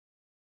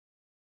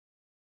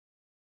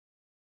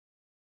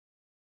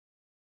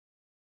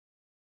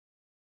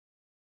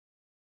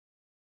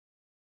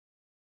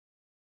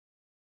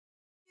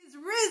is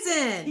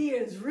risen. He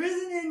is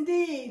risen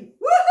indeed.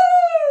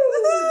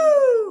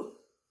 Woohoo!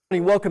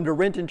 Woohoo! Welcome to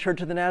Renton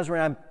Church of the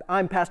Nazarene.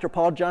 I'm Pastor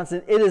Paul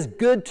Johnson. It is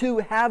good to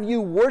have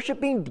you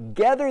worshiping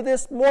together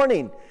this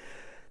morning.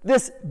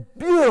 This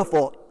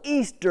beautiful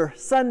Easter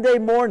Sunday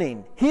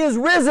morning. He is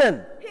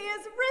risen. He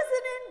is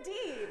risen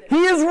indeed.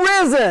 He is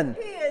risen.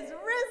 He is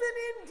risen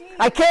indeed.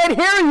 I can't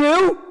hear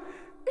you.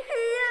 He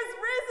is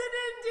risen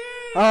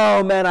indeed.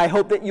 Oh man, I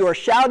hope that you are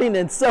shouting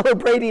and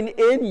celebrating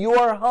in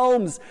your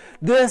homes.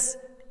 This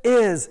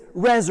is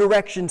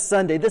Resurrection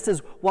Sunday. This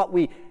is what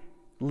we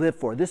live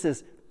for. This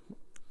is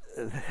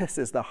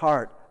the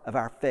heart of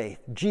our faith.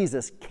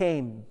 Jesus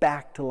came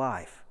back to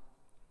life.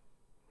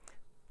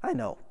 I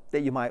know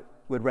that you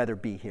would rather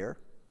be here,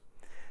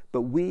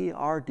 but we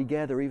are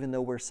together even though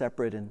we're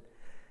separate,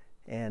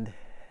 and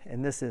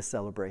this is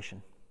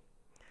celebration.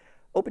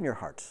 Open your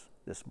hearts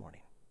this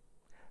morning.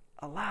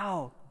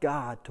 Allow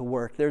God to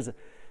work.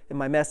 In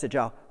my message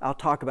I'll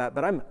talk about,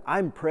 but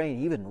I'm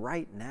praying even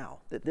right now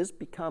that this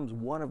becomes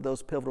one of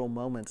those pivotal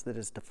moments that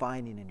is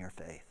defining in your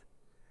faith.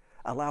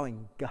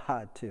 Allowing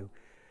God to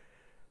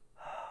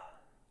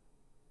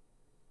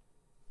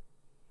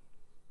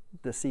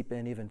seep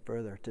in even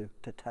further, to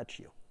touch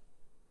you.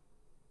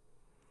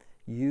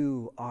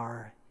 You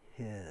are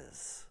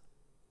His.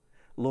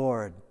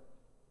 Lord,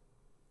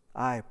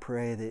 I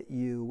pray that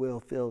you will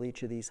fill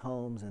each of these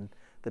homes and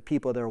the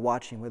people that are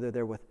watching, whether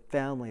they're with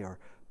family or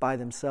by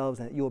themselves,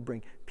 and that you'll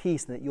bring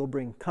peace, and that you'll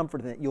bring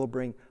comfort, and that you'll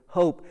bring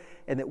hope,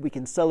 and that we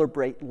can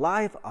celebrate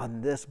life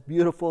on this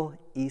beautiful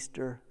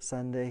Easter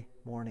Sunday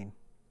morning.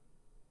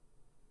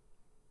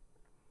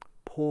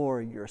 Pour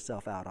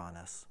yourself out on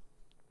us.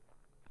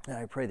 And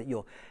I pray that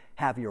you'll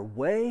have your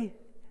way,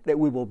 that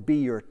we will be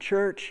your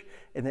church,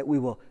 and that we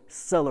will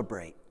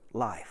celebrate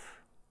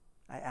life.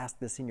 I ask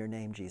this in your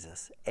name,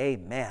 Jesus.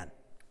 Amen.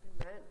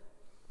 Amen.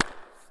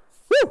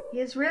 Woo! He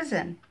is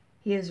risen.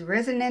 He is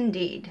risen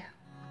indeed.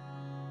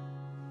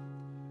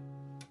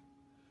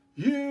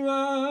 You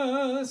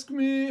ask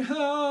me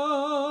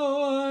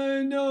how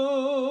I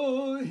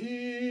know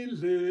He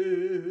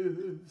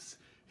lives.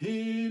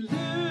 He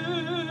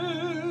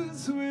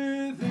lives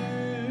within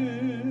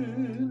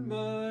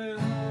my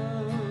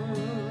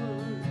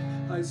heart.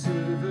 I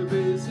serve a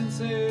risen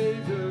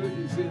Savior.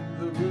 He's in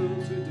the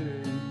world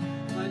today.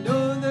 I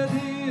know that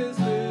He is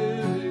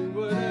living,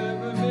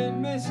 whatever men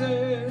may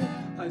say.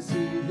 I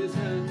see His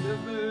hand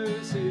of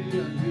mercy. I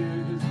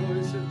hear His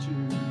voice of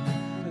truth.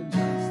 And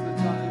just the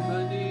time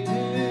I need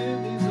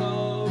Him, He's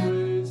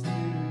always near.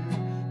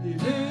 He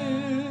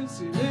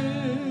lives,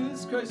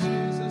 Christ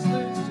Jesus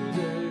lives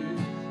today.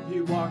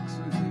 He walks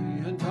with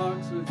me and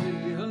talks with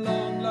me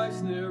along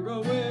life's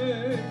narrow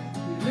way.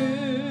 He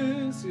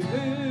lives,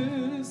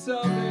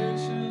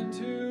 salvation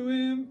to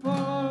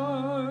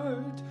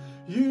impart.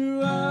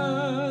 You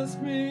ask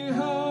me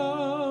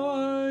how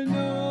I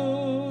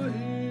know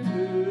He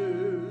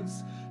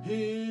lives.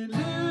 He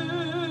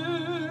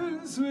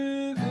lives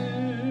within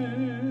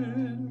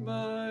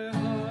my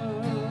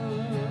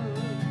heart.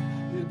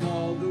 In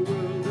all the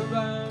world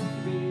around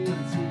me, I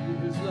see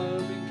His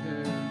loving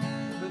care.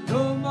 And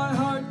though my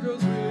heart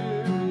grows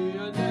weary,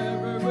 I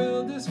never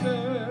will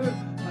despair.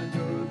 I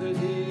know that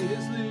He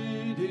is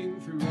leading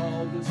through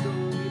all the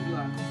stormy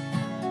blasts.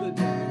 The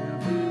day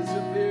of His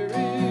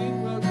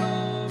appearing will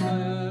come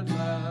at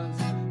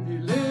last. He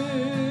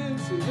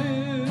lives,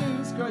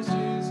 Christ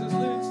Jesus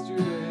lives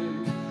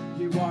today.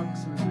 He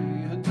walks with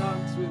me and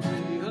talks with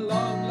me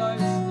along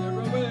life's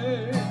narrow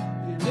way.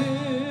 He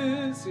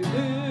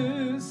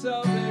lives,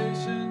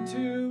 salvation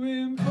to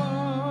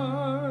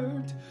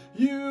impart.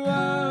 You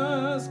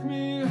ask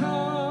me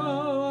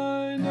how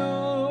I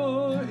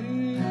know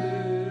He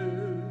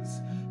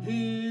lives.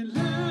 He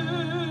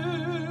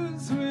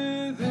lives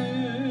within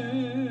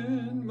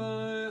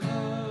my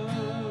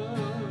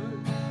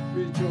heart.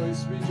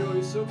 Rejoice,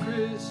 rejoice, O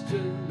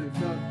Christian,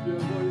 lift up your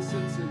voice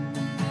and sing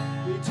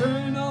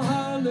eternal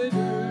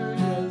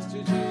hallelujahs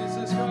to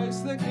Jesus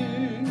Christ the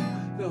King,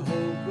 the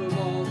hope of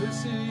all who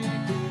seek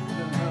Him,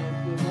 the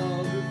help of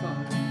all who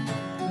find.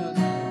 None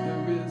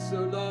other is so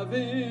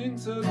loving,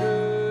 so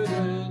good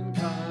and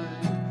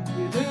kind.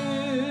 He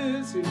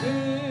lives,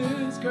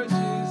 Christ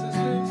Jesus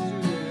lives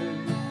today.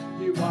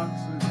 He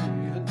walks with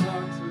me and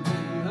talks with me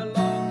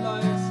along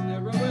life's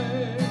narrow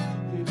way.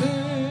 He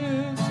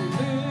lives,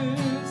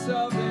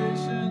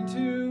 salvation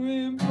to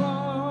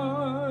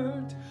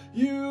impart.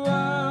 You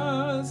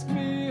ask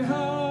me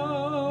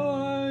how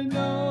I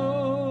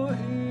know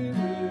He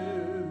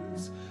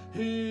lives.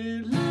 He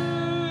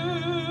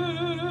lives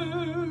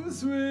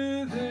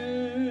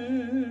within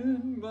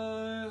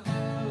my heart.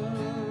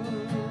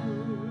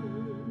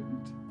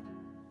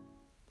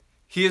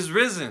 He is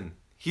risen.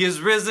 He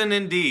is risen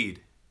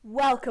indeed.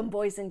 Welcome,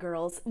 boys and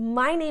girls.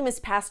 My name is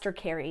Pastor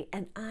Carrie,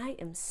 and I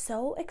am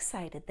so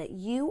excited that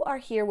you are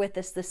here with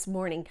us this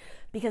morning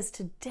because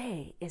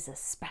today is a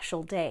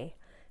special day.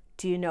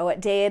 Do you know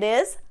what day it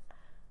is?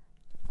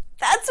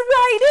 That's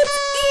right, it's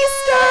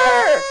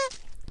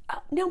Easter!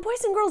 Now,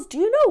 boys and girls, do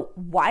you know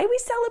why we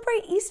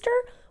celebrate Easter?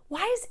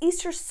 Why is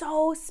Easter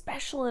so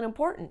special and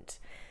important?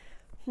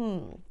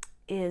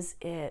 Is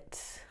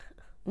it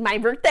my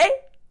birthday?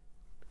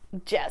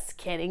 Just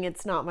kidding,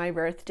 it's not my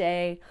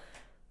birthday.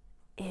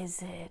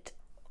 Is it,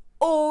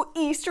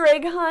 Easter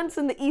egg hunts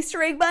and the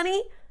Easter egg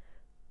bunny?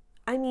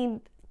 I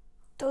mean,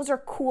 those are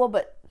cool,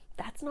 but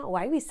that's not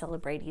why we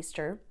celebrate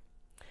Easter.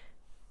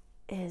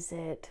 Is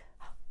it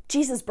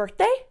Jesus'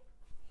 birthday?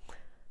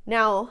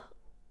 Now,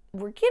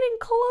 we're getting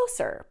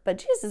closer, but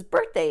Jesus'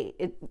 birthday,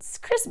 it's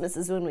Christmas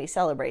is when we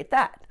celebrate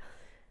that.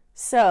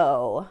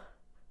 So,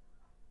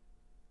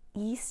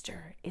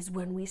 Easter is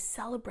when we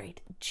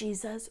celebrate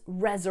Jesus'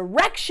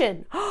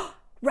 resurrection.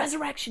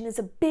 Resurrection is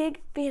a big,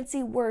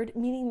 fancy word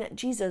meaning that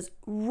Jesus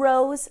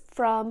rose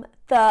from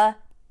the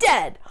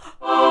dead.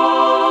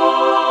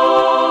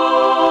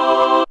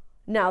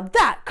 Now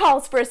that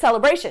calls for a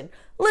celebration.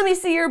 Let me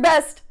see your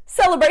best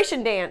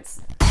celebration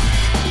dance.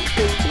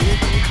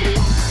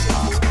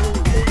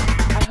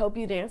 I hope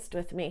you danced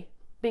with me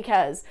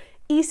because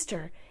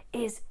Easter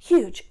is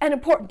huge and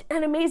important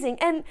and amazing.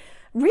 And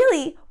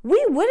really,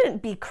 we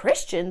wouldn't be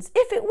Christians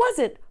if it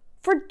wasn't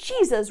for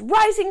Jesus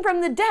rising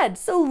from the dead.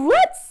 So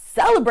let's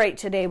celebrate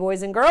today,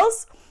 boys and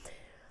girls.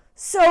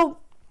 So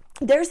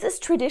there's this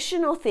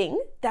traditional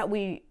thing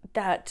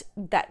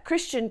that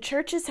Christian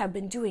churches have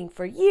been doing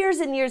for years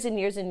and years and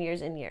years and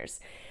years and years.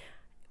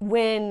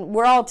 When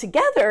we're all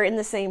together in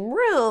the same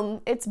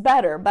room, it's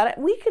better, but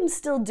we can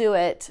still do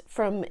it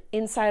from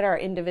inside our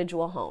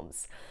individual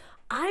homes.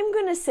 I'm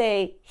going to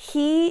say,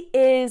 He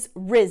is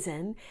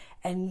risen,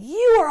 and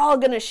you are all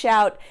going to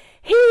shout,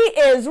 He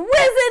is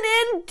risen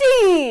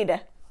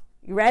indeed.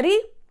 You ready?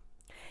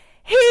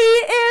 He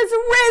is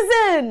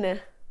risen.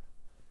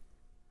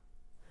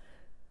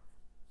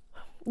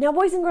 Now,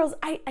 boys and girls,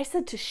 I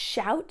said to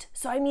shout,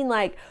 so I mean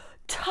like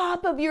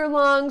top of your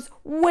lungs,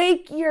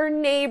 wake your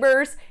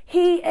neighbors.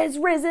 He is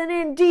risen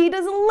indeed,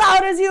 as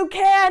loud as you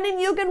can, and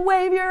you can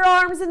wave your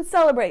arms and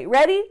celebrate.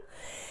 Ready?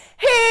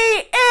 He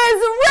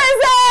is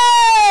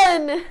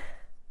risen!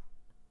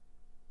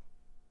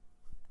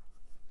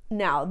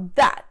 Now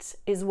that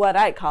is what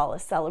I call a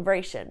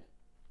celebration.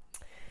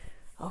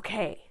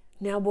 Okay,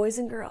 now boys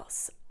and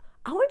girls,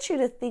 I want you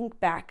to think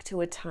back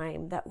to a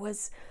time that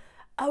was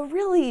a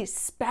really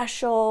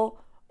special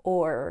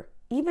or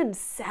even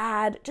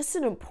sad, just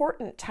an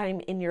important time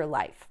in your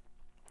life.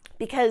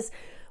 Because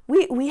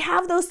we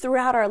have those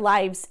throughout our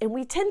lives and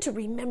we tend to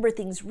remember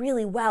things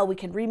really well. We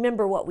can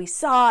remember what we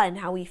saw and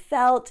how we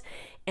felt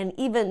and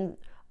even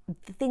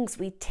the things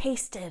we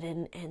tasted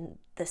and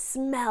the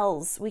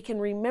smells. We can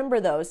remember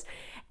those.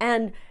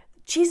 And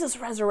Jesus'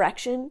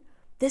 resurrection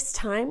this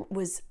time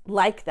was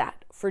like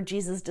that for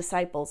Jesus'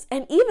 disciples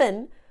and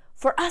even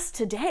for us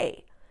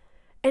today.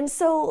 And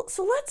so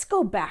let's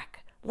go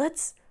back.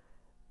 Let's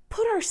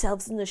put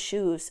ourselves in the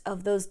shoes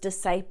of those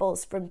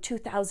disciples from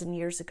 2,000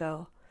 years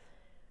ago.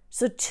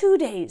 So 2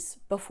 days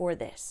before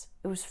this,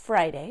 it was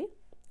Friday,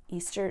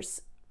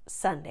 Easter's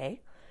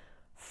Sunday.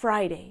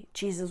 Friday,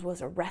 Jesus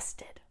was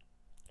arrested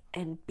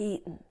and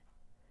beaten,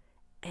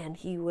 and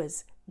he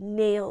was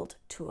nailed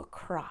to a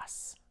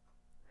cross.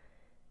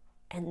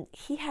 And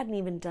he hadn't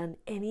even done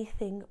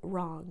anything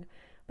wrong.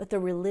 But the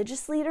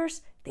religious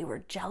leaders, they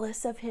were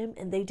jealous of him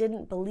and they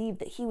didn't believe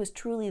that he was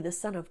truly the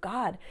Son of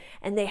God.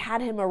 And they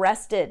had him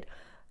arrested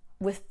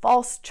with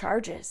false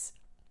charges.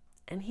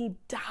 And he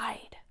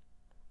died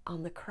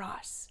on the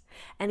cross.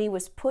 And he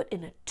was put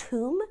in a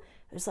tomb.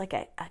 It was like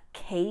a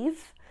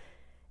cave.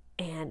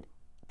 And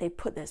they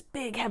put this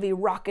big heavy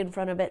rock in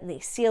front of it and they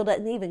sealed it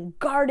and they even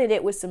guarded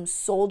it with some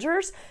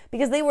soldiers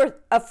because they were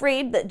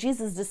afraid that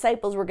Jesus'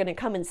 disciples were going to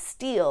come and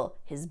steal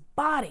his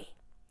body.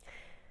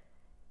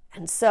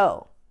 And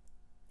so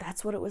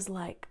that's what it was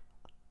like.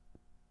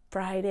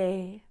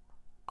 Friday,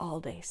 all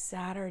day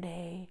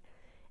Saturday,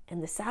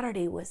 and the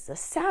Saturday was the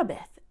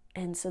Sabbath.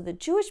 And so the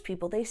Jewish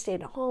people, they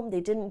stayed at home.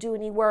 They didn't do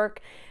any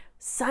work.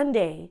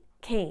 Sunday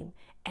came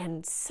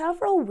and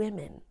several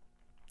women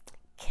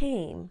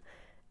came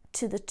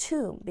to the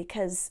tomb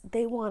because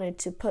they wanted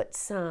to put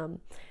some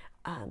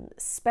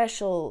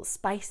special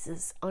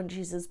spices on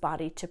Jesus'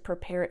 body to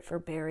prepare it for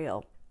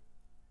burial.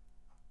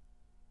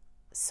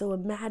 So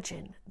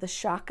imagine the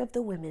shock of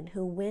the women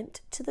who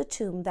went to the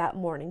tomb that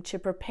morning to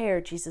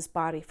prepare Jesus'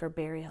 body for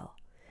burial.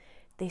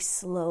 They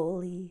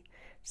slowly,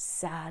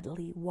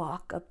 sadly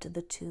walk up to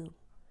the tomb,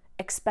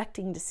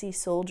 expecting to see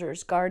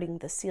soldiers guarding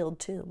the sealed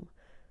tomb.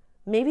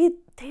 Maybe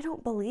they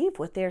don't believe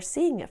what they're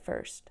seeing at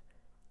first.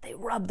 They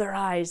rub their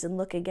eyes and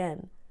look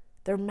again,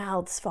 their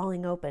mouths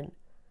falling open.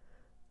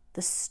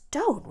 The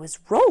stone was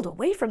rolled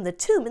away from the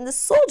tomb and the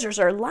soldiers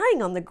are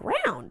lying on the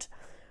ground.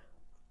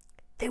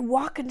 They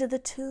walk into the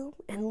tomb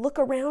and look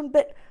around,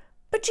 but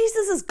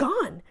Jesus is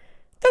gone.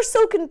 They're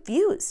so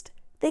confused.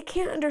 They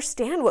can't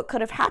understand what could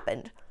have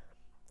happened.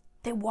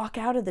 They walk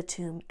out of the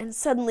tomb and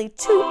suddenly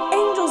 2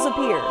 angels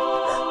appear.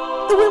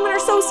 The women are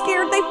so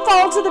scared they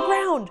fall to the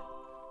ground.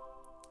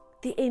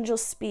 The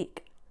angels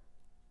speak.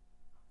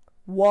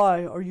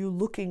 "Why are you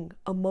looking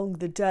among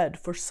the dead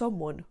for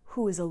someone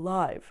who is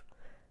alive?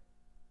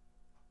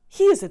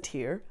 He isn't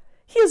here.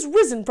 He has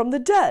risen from the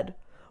dead.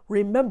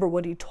 Remember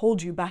what he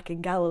told you back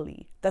in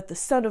Galilee, that the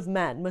Son of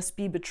Man must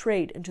be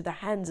betrayed into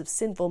the hands of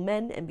sinful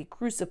men and be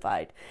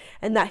crucified,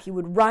 and that he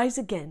would rise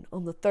again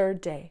on the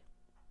third day."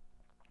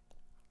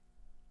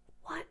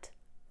 What?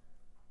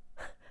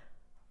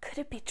 Could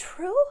it be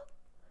true?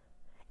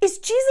 Is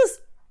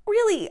Jesus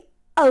really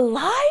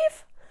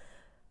alive?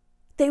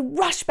 They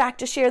rush back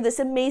to share this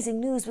amazing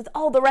news with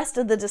all the rest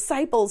of the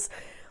disciples.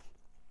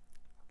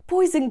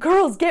 Boys and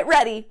girls, get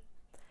ready.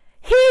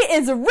 He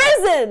is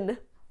risen!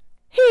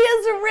 He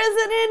is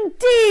risen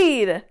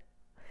indeed!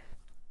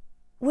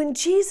 When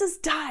Jesus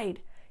died,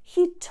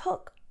 he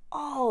took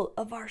all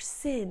of our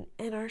sin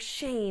and our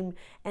shame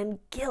and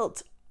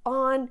guilt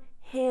on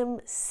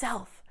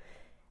himself.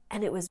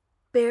 And it was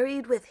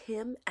buried with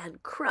him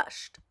and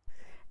crushed.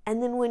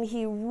 And then when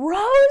he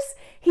rose,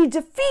 he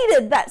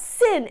defeated that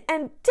sin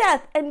and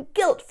death and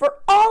guilt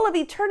for all of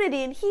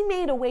eternity. And he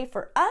made a way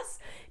for us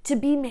to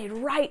be made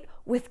right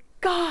with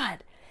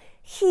God.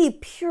 He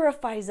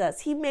purifies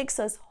us. He makes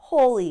us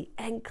holy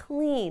and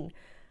clean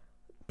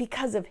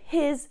because of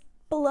his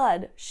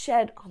blood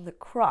shed on the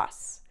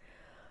cross.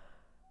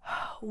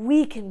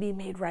 We can be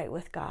made right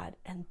with God,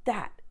 and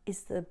that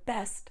is the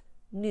best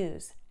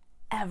news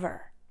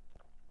ever.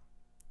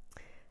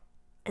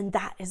 And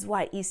that is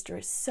why Easter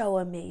is so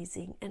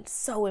amazing and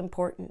so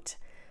important.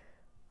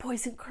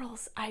 Boys and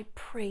girls, I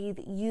pray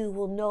that you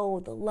will know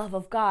the love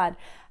of God,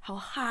 how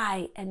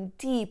high and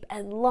deep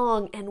and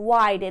long and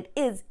wide it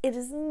is. It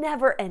is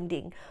never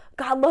ending.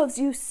 God loves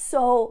you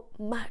so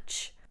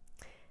much.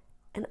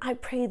 And I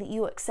pray that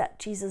you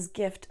accept Jesus'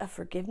 gift of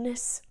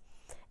forgiveness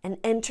and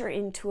enter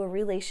into a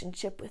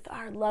relationship with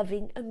our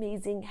loving,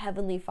 amazing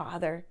Heavenly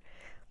Father.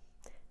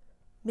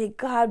 May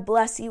God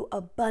bless you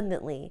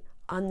abundantly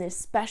on this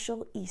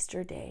special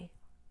Easter day.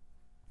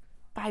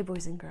 Bye,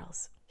 boys and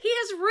girls. He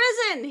has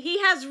risen. He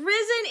has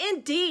risen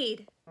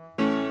indeed.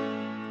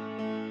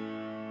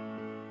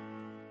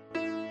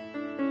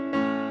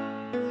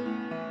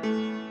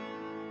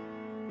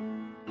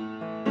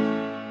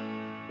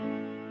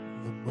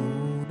 The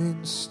moon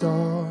and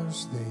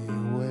stars, they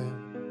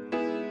wept.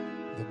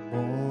 The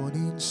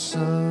morning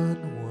sun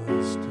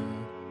was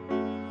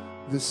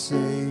dead. The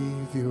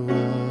Savior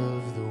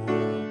of the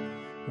world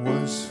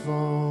was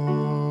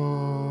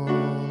falling.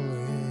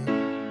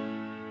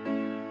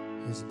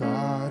 His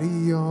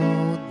body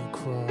on the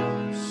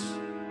cross,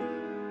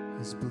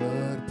 his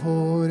blood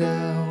poured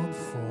out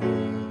for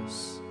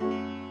us,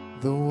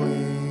 the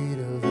weight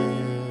of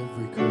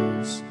every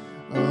curse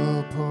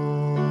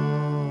upon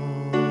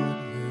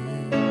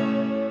him.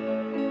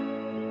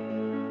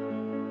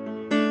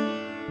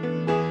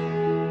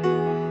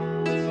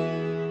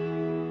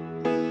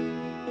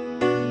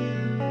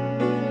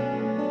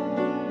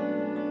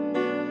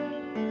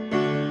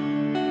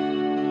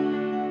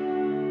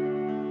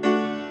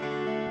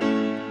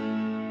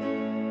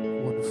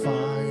 One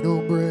final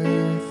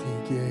breath he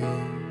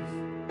gave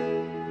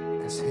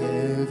as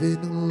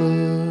heaven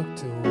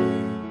looked away.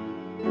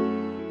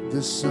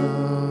 The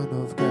Son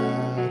of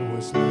God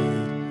was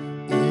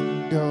laid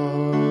in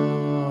darkness,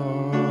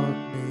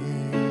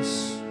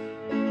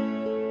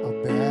 a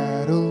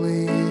battle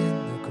in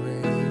the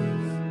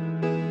grave.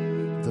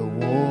 The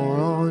war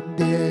on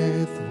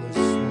death was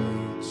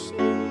waged,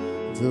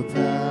 the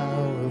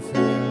power of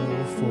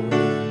hell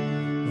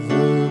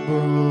forever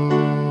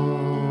broken.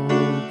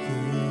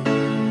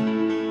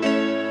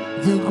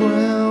 The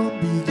ground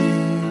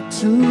began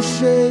to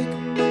shake,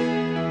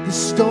 the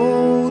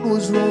stone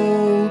was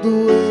rolled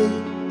away.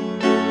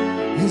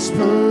 His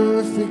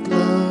perfect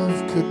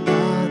love could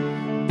not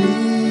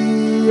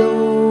be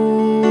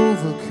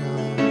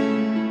overcome.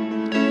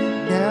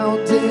 Now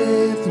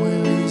death,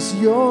 where is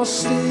your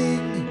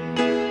sting?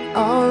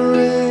 Our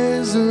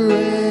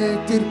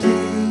resurrected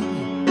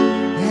King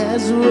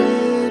has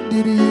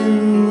rendered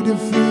you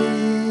defeated.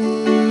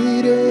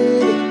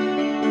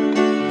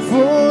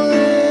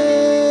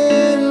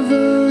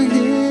 Forever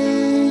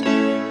he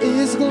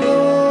is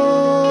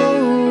glorified.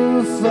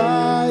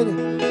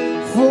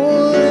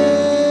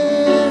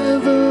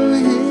 Forever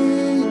he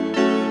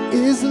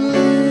is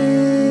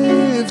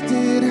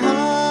lifted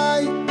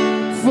high.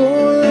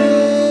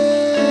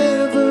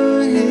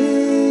 Forever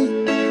he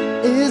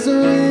is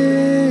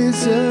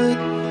risen.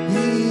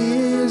 He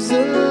is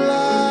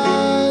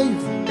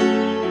alive.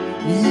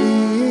 He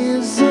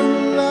is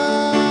alive.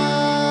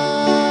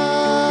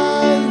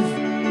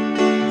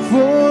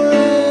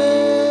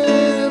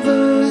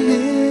 Forever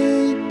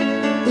he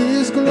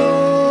is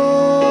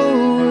glorified.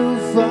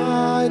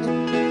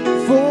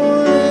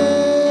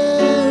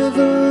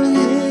 Forever he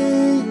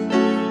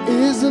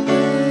is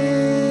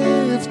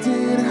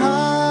lifted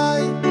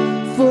high.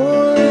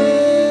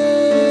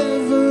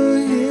 Forever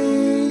he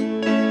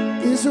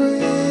is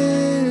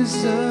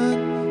risen.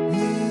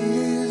 He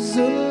is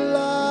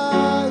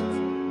alive.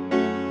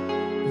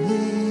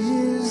 He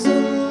is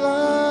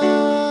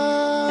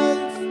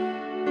alive.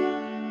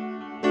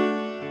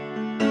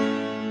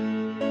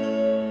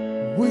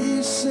 We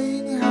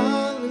sing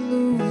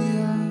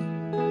hallelujah.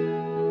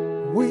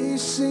 We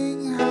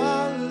sing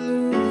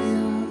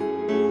hallelujah.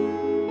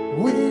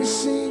 We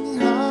sing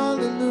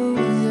hallelujah.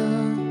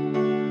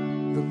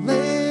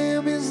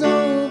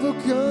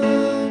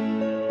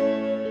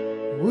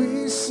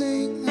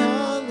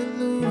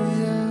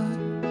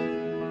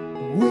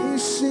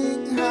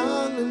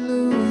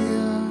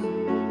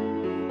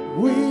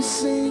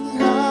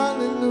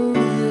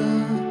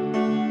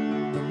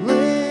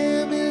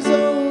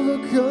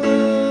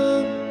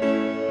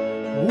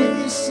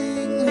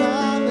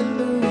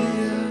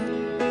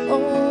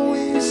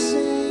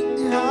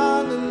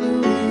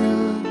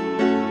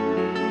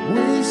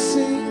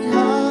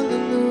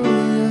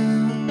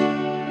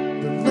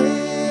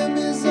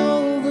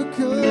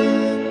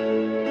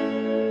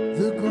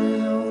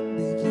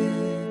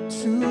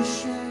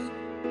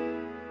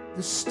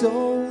 The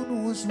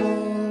stone was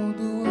rolled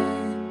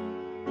away.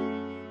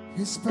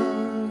 His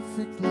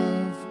perfect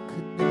love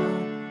could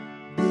not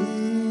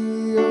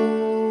be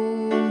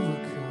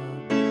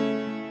overcome.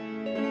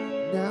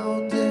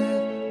 Now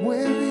death,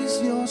 where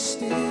is your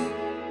sting?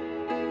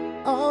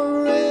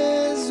 Our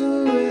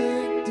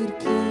resurrected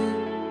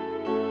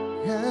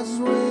King has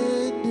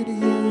rendered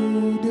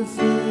you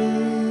defeated.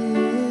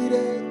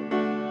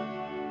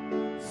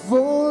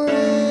 Forever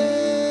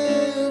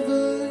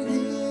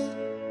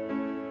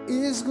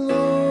He is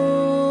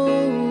glorified.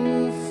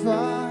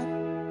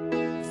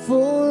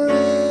 Forever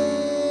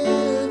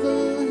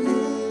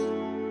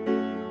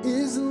He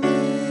is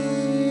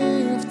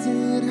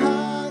lifted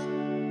high.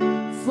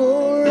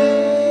 Forever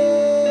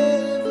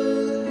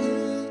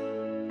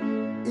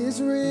He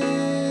is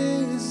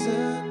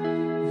risen.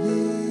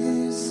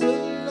 He is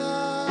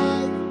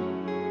alive.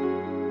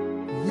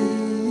 He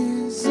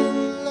is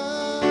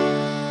alive.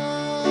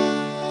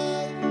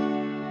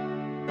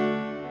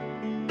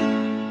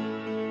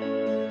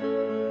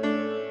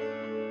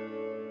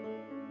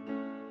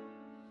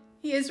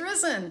 He is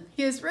risen.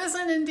 He is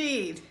risen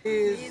indeed.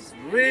 He's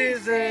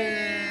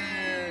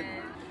risen.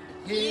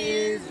 He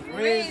is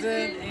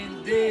risen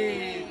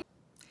indeed.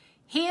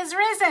 He is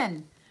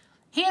risen.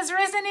 He is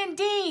risen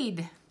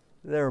indeed.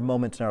 There are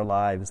moments in our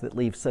lives that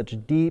leave such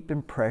deep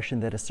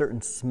impression that a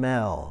certain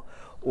smell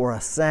or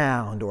a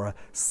sound or a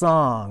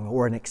song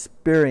or an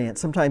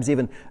experience, sometimes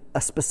even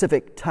a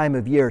specific time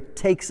of year,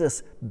 takes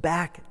us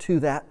back to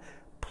that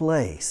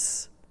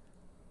place.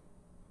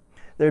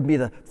 There'd be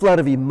the flood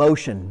of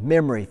emotion,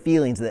 memory,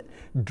 feelings that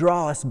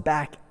draw us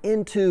back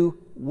into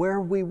where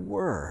we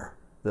were,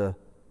 the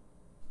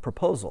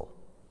proposal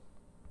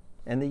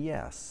and the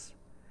yes,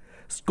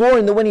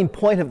 scoring the winning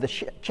point of the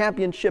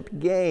championship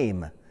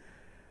game,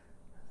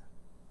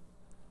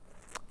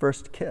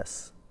 first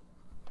kiss,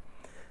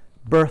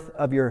 birth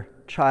of your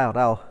child.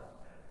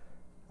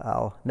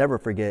 I'll never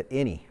forget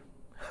any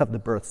of the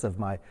births of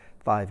my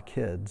 5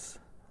 kids.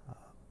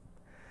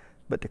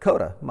 But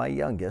Dakota, my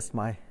youngest,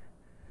 my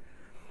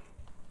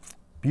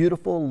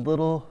beautiful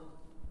little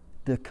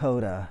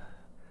Dakota,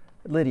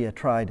 Lydia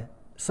tried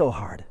so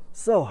hard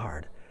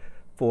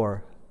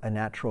for a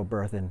natural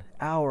birth, and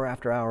hour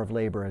after hour of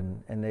labor,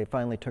 and they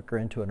finally took her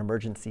into an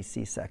emergency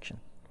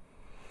C-section.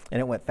 And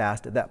it went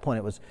fast. At that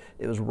point,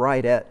 it was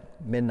right at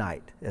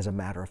midnight, as a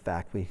matter of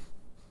fact. We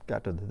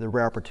got to the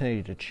rare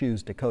opportunity to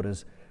choose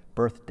Dakota's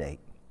birth date.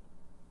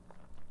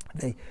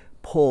 They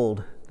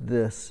pulled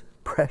this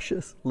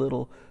precious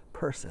little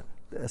person,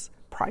 this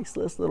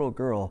priceless little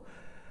girl,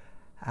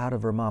 out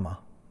of her mama,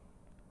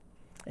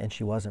 and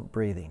she wasn't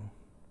breathing.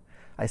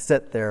 I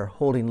sat there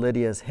holding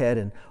Lydia's head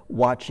and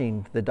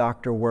watching the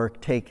doctor work,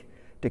 take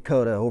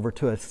Dakota over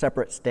to a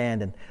separate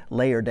stand and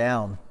lay her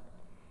down.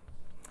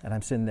 And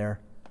I'm sitting there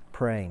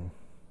praying.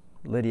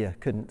 Lydia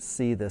couldn't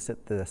see this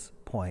at this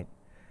point,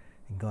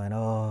 and going,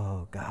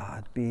 oh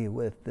God, be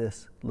with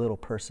this little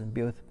person,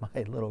 be with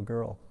my little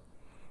girl.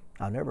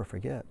 I'll never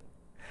forget.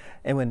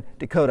 And when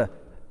Dakota,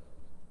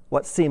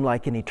 what seemed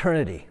like an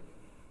eternity,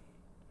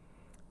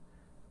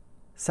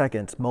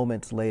 seconds,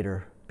 moments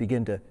later,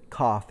 begin to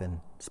cough and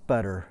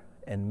sputter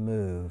and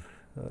move,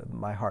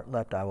 my heart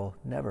leapt. I will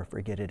never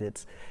forget it.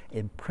 It's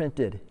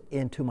imprinted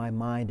into my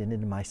mind and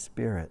into my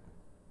spirit.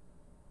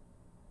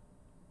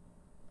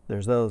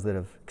 There's those that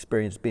have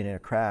experienced being in a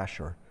crash,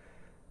 or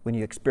when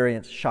you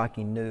experience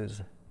shocking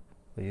news,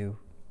 will you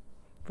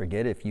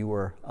forget if you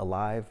were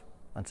alive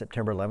on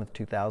September 11th,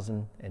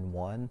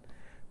 2001,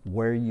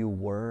 where you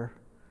were,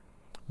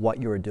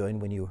 what you were doing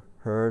when you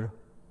heard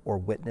or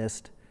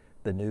witnessed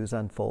the news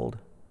unfold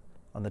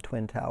on the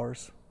Twin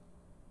Towers?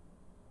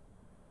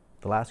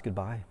 The last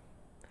goodbye,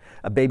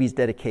 a baby's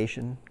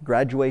dedication,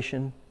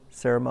 graduation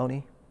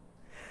ceremony,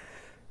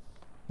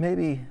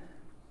 maybe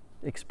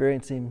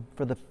experiencing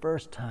for the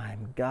first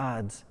time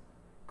God's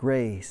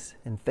grace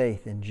and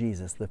faith in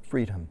Jesus, the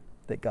freedom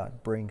that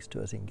God brings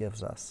to us and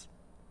gives us.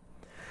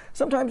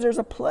 Sometimes there's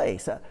a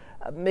place,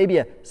 maybe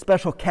a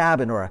special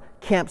cabin or a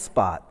camp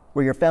spot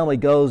where your family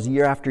goes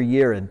year after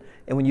year, and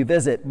when you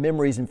visit,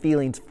 memories and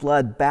feelings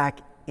flood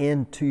back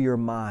into your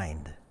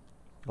mind.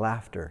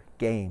 Laughter,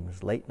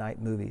 games, late night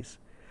movies,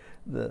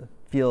 the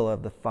feel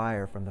of the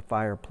fire from the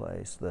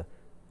fireplace, the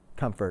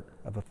comfort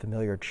of a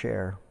familiar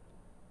chair,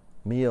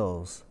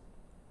 meals,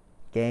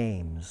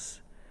 games,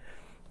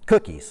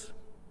 cookies.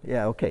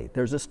 Yeah, okay,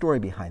 there's a story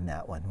behind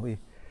that one.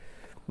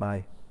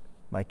 My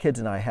kids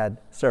and I had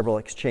several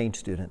exchange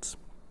students.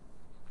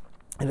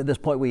 And at this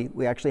point,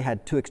 we actually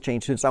had 2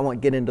 exchange students. I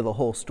won't get into the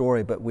whole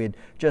story, but we had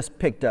just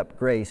picked up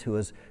Grace, who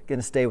was going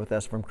to stay with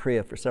us from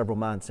Korea for several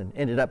months and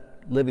ended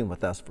up living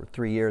with us for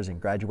 3 years and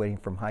graduating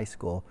from high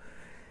school.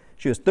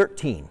 She was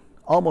 13,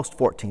 almost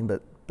 14,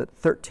 but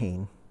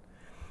 13,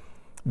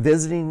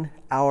 visiting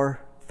our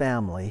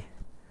family.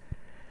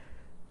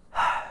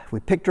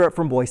 We picked her up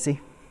from Boise,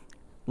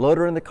 load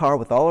her in the car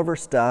with all of her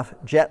stuff,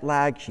 jet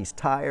lag, she's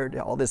tired,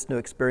 all this new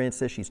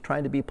experiences, she's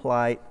trying to be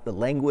polite, the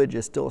language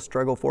is still a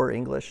struggle for her,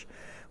 English.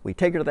 We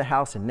take her to the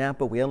house in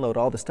Nampa. We unload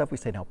all the stuff. We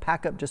say, now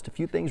pack up just a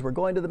few things. We're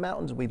going to the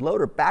mountains. We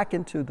load her back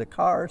into the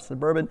car,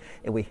 Suburban,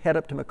 and we head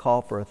up to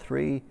McCall for a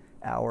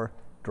 3-hour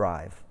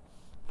drive.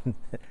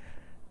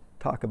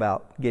 Talk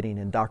about getting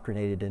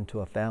indoctrinated into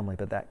a family,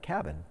 but that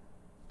cabin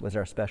was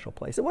our special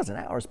place. It wasn't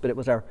ours, but it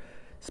was our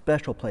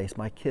special place.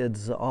 My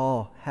kids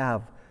all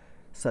have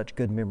such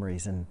good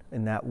memories. And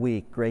in that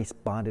week, Grace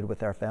bonded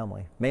with our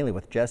family, mainly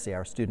with Jesse,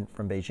 our student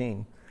from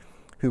Beijing,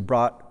 who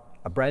brought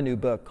a brand new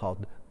book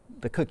called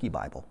The Cookie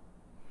Bible.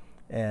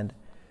 And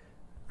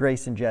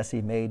Grace and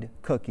Jesse made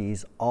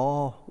cookies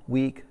all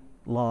week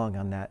long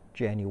on that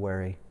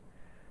January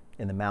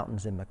in the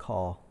mountains in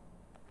McCall.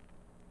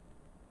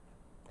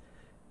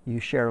 You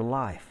share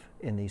life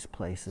in these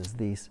places.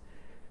 These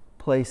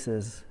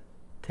places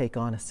take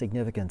on a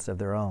significance of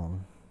their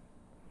own.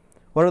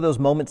 What are those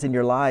moments in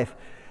your life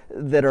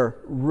that are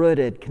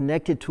rooted,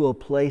 connected to a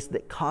place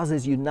that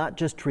causes you not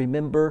just to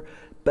remember,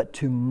 but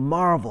to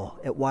marvel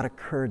at what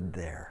occurred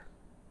there?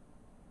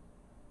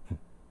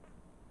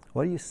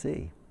 What do you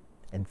see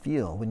and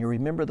feel when you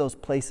remember those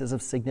places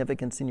of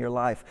significance in your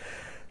life?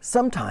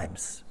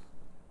 Sometimes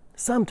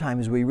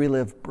we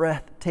relive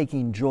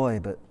breathtaking joy,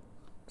 but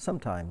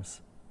sometimes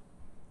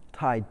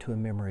tied to a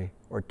memory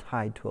or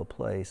tied to a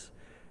place,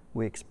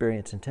 we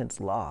experience intense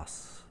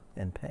loss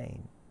and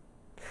pain.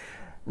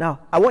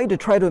 Now, I want you to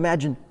try to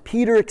imagine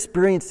Peter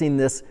experiencing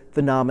this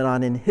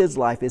phenomenon in his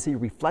life as he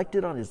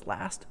reflected on his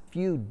last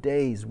few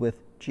days with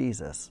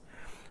Jesus.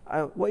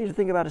 I want you to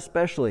think about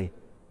especially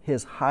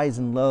his highs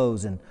and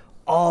lows and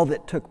all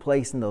that took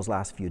place in those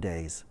last few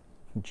days.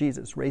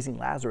 Jesus raising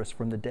Lazarus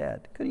from the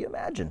dead. Could you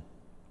imagine?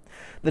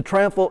 The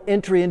triumphal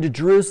entry into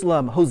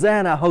Jerusalem.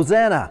 Hosanna,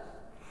 Hosanna.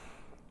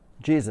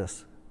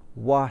 Jesus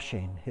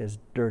washing his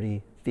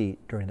dirty feet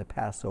during the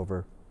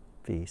Passover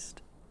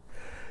feast.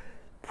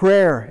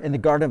 Prayer in the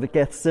Garden of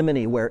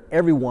Gethsemane where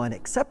everyone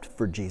except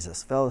for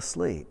Jesus fell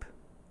asleep.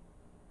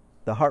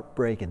 The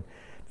heartbreak and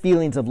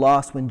feelings of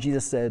loss when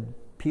Jesus said,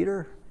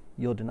 Peter,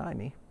 you'll deny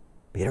me.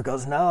 Peter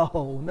goes, no,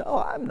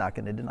 I'm not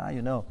going to deny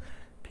you. No,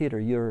 Peter,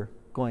 you're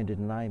going to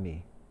deny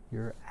me.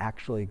 You're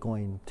actually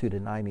going to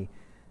deny me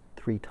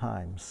 3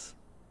 times.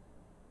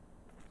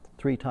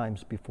 3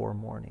 times before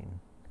morning.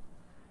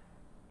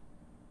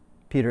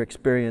 Peter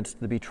experienced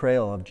the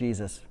betrayal of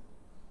Jesus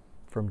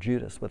from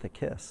Judas with a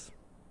kiss.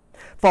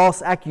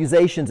 False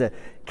accusations, a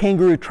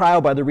kangaroo trial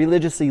by the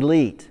religious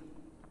elite.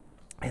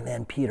 And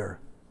then Peter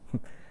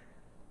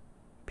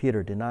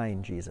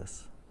denying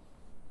Jesus.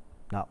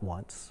 Not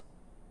once,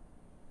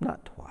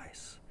 not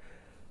twice,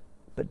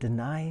 but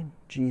denying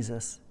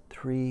Jesus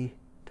 3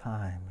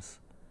 times.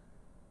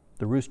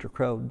 The rooster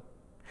crowed.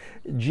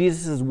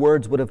 Jesus'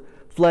 words would have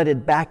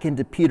flooded back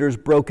into Peter's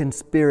broken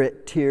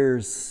spirit.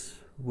 Tears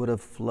would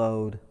have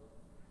flowed.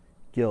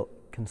 Guilt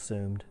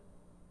consumed.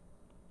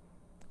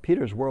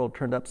 Peter's world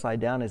turned upside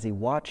down as he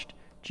watched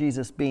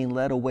Jesus being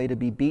led away to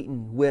be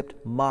beaten,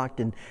 whipped, mocked,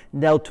 and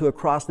nailed to a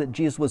cross that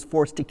Jesus was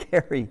forced to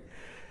carry.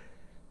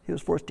 He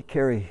was forced to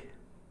carry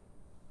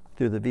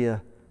through the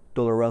Via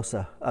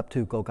Dolorosa up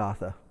to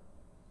Golgotha.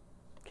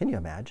 Can you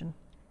imagine?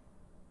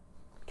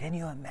 Can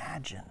you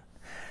imagine?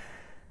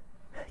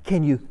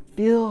 Can you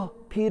feel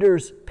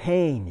Peter's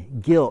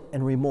pain, guilt,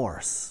 and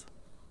remorse?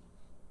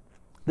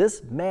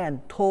 This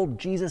man told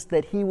Jesus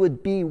that he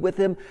would be with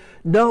him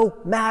no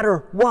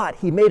matter what.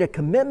 He made a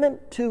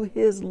commitment to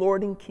his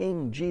Lord and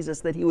King,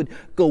 Jesus, that he would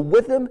go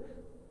with him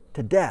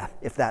to death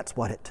if that's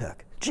what it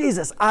took.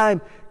 Jesus,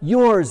 I'm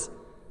yours,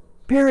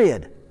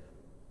 period.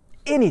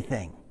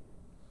 Anything.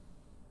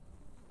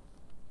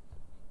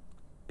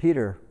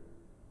 Peter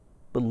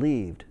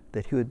believed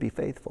that he would be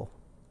faithful.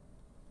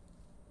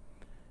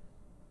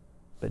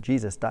 But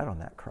Jesus died on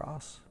that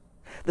cross.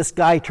 The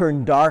sky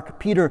turned dark.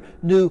 Peter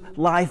knew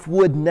life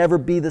would never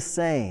be the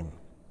same.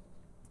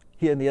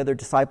 He and the other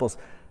disciples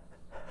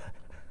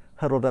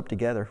huddled up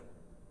together,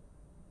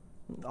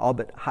 all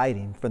but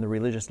hiding from the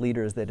religious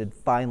leaders that had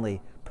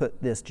finally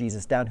put this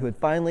Jesus down, who had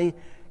finally,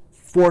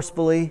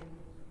 forcefully,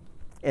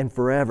 and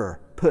forever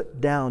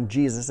put down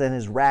Jesus and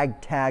his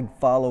ragtag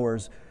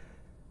followers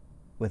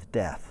with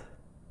death.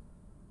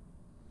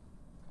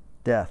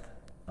 Death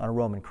on a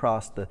Roman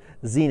cross, the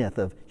zenith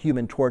of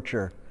human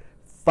torture,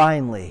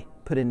 finally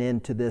put an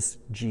end to this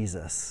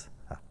Jesus.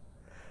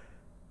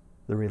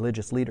 The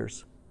religious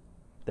leaders,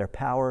 their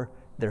power,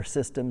 their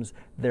systems,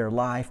 their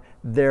life,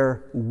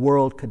 their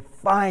world could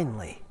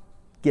finally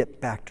get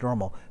back to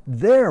normal.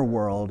 Their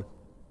world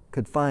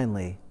could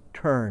finally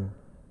turn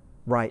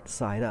right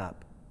side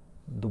up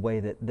the way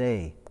that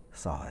they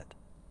saw it.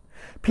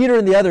 Peter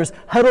and the others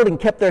huddled and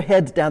kept their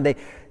heads down. They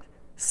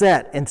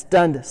sat in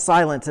stunned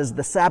silence as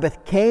the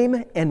Sabbath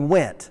came and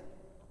went.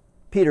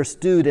 Peter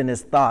stewed in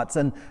his thoughts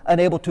and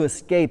unable to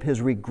escape his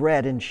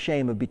regret and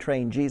shame of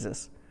betraying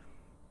Jesus.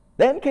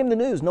 Then came the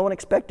news no one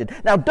expected.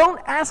 Now,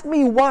 don't ask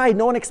me why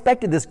no one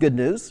expected this good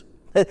news.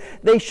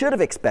 They should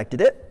have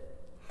expected it.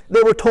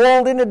 They were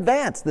told in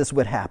advance this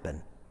would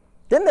happen.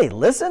 Didn't they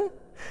listen?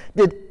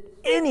 Did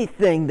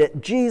anything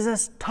that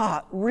Jesus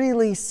taught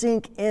really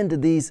sink into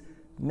these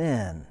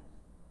men?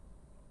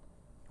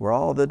 Were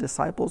all the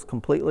disciples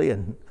completely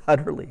and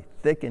utterly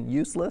thick and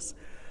useless?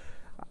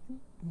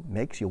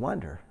 Makes you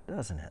wonder,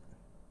 doesn't it?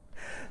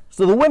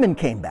 So the women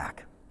came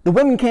back. The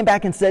women came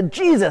back and said,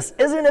 Jesus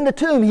isn't in the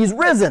tomb, he's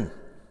risen.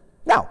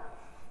 Now,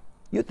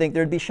 you'd think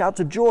there'd be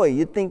shouts of joy.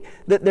 You'd think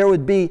that there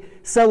would be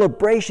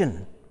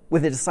celebration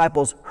when the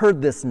disciples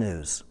heard this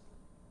news.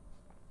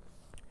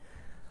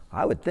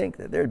 I would think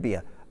that there'd be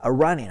a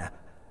running,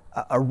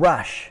 a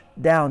rush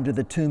down to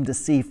the tomb to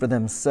see for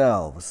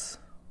themselves.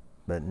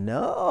 But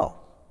no,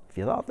 if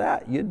you thought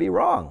that, you'd be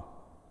wrong.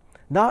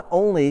 Not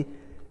only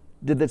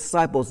did the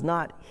disciples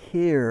not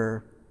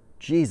hear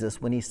Jesus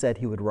when he said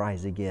he would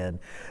rise again,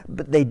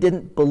 but they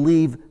didn't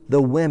believe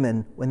the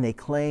women when they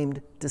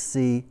claimed to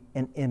see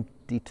an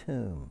empty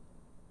tomb.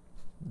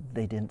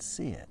 They didn't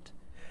see it.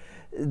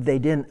 They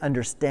didn't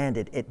understand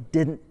it. It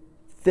didn't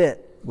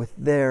fit with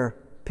their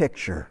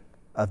picture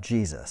of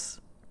Jesus.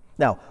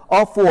 Now,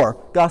 all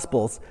four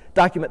Gospels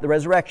document the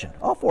resurrection,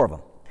 all four of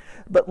them.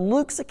 But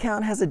Luke's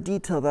account has a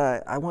detail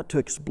that I want to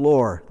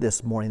explore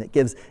this morning that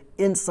gives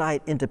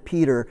insight into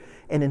Peter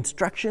and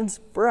instructions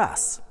for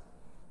us.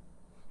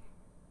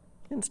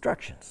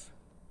 Instructions.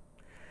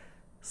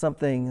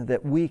 Something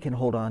that we can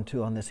hold on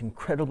to on this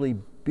incredibly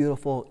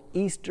beautiful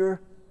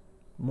Easter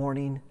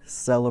morning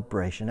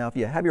celebration. Now, if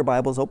you have your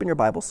Bibles, open your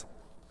Bibles,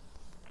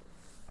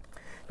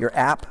 your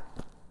app,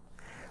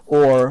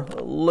 or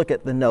look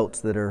at the notes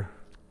that are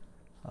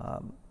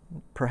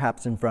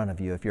perhaps in front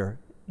of you if you're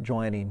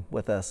joining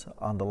with us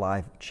on the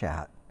live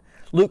chat.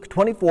 Luke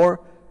 24,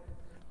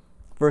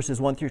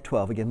 verses 1 through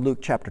 12. Again, Luke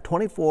chapter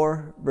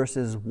 24,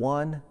 verses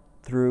 1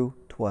 through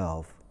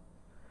 12.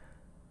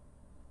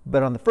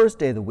 But on the first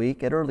day of the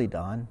week, at early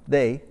dawn,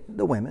 they,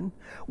 the women,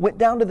 went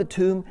down to the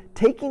tomb,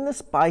 taking the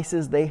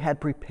spices they had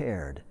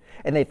prepared.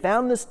 And they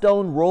found the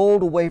stone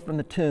rolled away from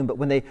the tomb. But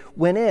when they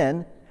went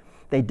in,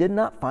 they did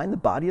not find the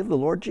body of the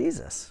Lord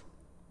Jesus.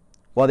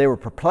 While they were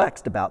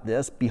perplexed about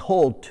this,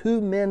 behold,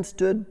 two men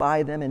stood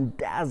by them in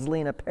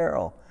dazzling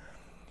apparel.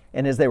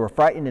 And as they were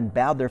frightened and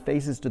bowed their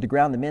faces to the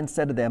ground, the men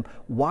said to them,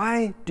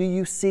 "Why do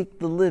you seek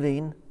the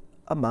living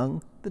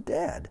among the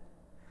dead?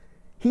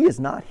 He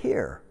is not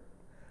here,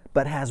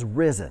 but has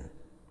risen.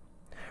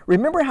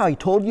 Remember how he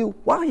told you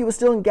while he was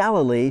still in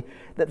Galilee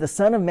that the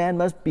Son of Man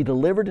must be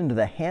delivered into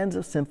the hands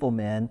of sinful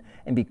men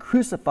and be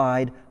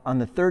crucified on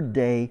the third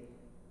day,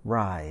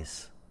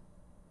 rise."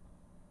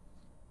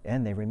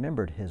 And they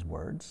remembered his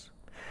words.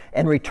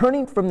 And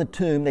returning from the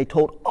tomb, they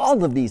told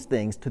all of these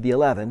things to the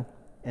 11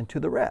 and to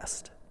the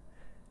rest.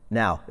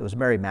 Now, it was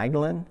Mary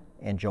Magdalene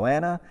and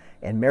Joanna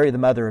and Mary the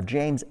mother of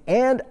James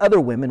and other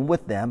women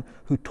with them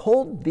who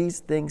told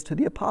these things to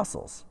the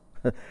apostles.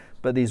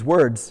 But these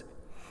words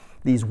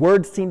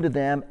seemed to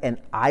them an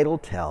idle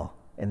tale,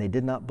 and they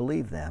did not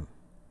believe them.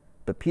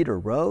 But Peter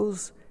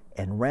rose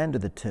and ran to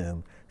the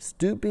tomb,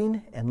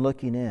 stooping and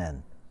looking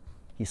in.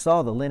 He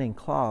saw the linen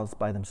cloths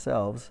by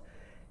themselves,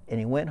 and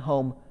he went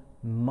home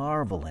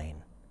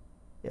marveling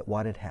at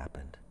what had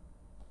happened.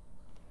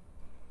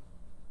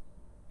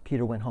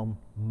 Peter went home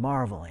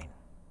marveling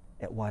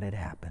at what had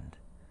happened.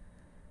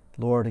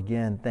 Lord,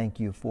 again, thank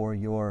you for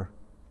your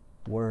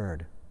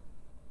word.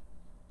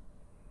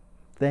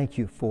 Thank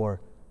you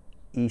for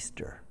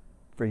Easter,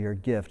 for your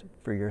gift,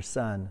 for your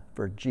Son,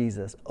 for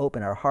Jesus.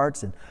 Open our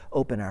hearts and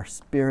open our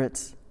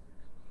spirits.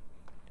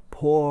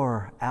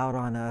 Pour out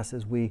on us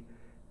as we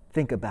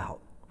think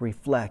about,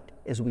 reflect,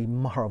 as we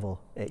marvel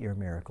at your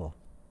miracle.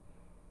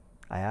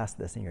 I ask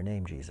this in your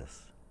name,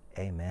 Jesus.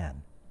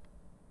 Amen.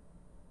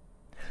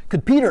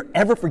 Could Peter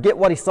ever forget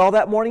what he saw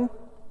that morning?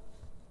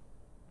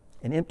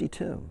 An empty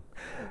tomb.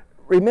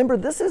 Remember,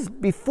 this is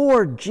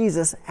before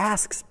Jesus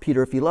asks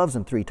Peter if he loves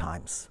him 3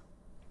 times.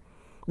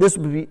 This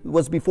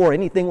was before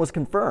anything was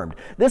confirmed.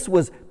 This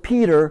was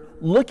Peter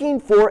looking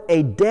for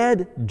a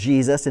dead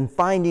Jesus and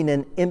finding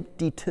an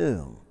empty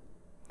tomb.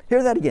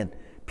 Hear that again.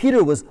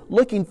 Peter was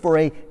looking for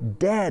a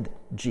dead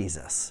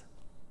Jesus,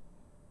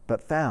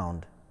 but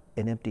found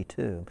an empty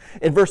tomb.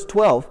 In verse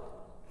 12,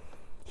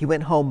 he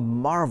went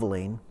home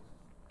marveling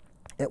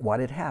at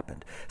what had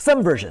happened.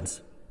 Some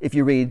versions, if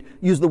you read,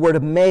 use the word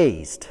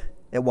amazed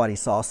at what he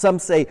saw. Some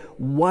say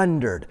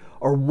wondered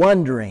or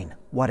wondering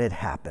what had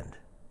happened.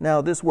 Now,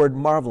 this word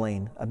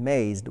marveling,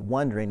 amazed,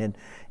 wondering,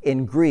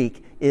 in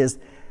Greek is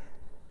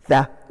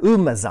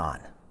thaumazon.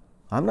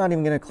 I'm not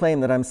even going to claim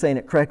that I'm saying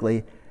it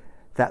correctly.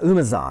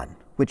 Thaumazon,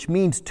 which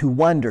means to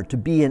wonder, to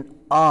be in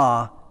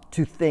awe,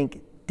 to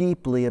think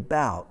deeply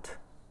about.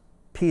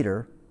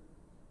 Peter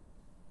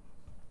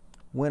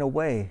went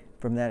away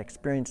from that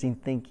experiencing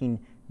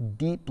thinking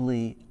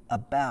deeply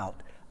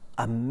about,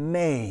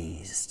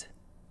 amazed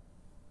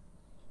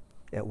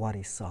at what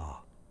he saw.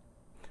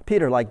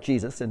 Peter, like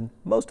Jesus and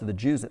most of the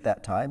Jews at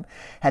that time,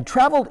 had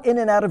traveled in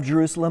and out of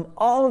Jerusalem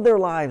all of their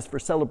lives for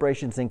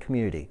celebrations and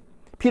community.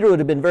 Peter would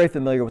have been very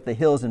familiar with the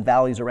hills and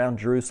valleys around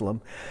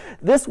Jerusalem.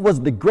 This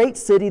was the great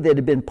city that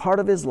had been part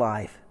of his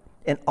life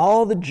and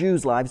all the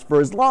Jews' lives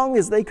for as long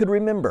as they could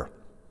remember.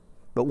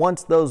 But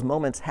once those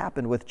moments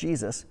happened with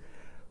Jesus,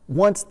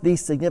 once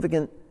these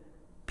significant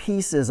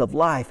pieces of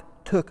life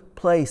took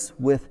place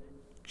with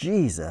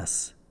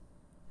Jesus,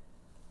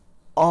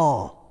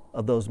 all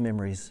of those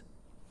memories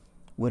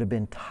would have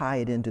been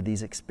tied into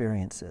these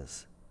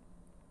experiences.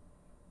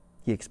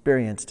 He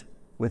experienced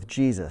with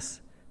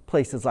Jesus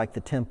places like the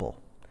temple,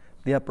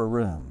 the upper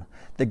room,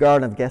 the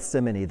Garden of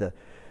Gethsemane, the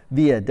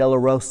Via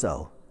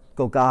Dolorosa,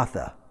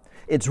 Golgotha.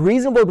 It's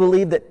reasonable to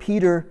believe that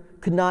Peter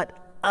could not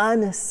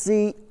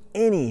unsee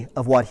any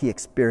of what he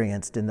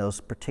experienced in those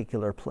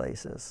particular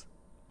places.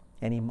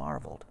 And he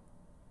marveled.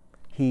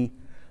 He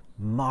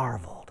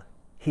marveled.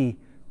 He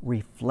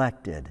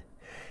reflected.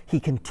 He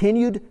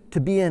continued to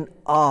be in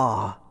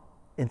awe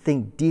and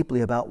think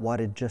deeply about what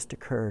had just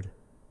occurred.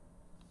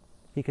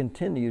 He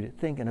continued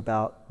thinking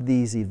about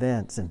these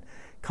events and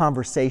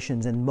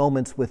conversations and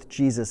moments with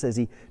Jesus as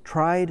he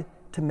tried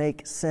to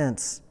make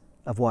sense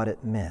of what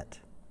it meant.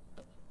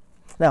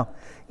 Now,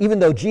 even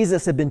though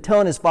Jesus had been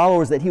telling his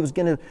followers that he was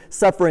going to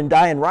suffer and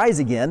die and rise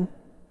again,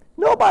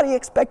 nobody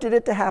expected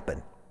it to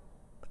happen.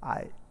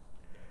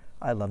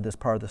 I love this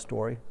part of the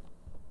story.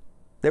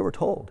 They were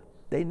told.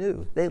 They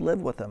knew. They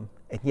lived with him.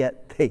 And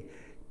yet they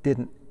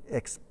didn't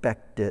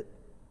expect it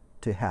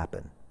to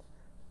happen.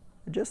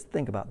 Just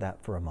think about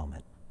that for a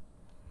moment.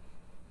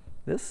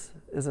 This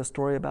is a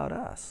story about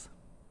us.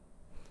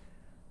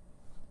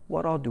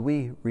 What all do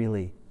we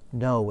really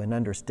know and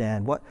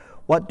understand?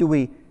 What do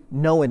we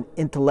know and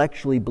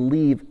intellectually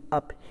believe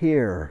up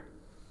here,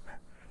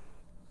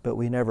 but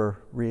we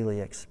never really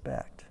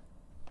expect?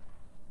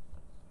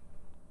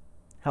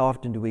 How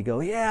often do we go,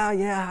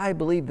 yeah, I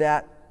believe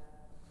that,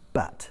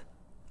 but,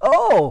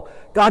 oh,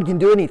 God can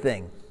do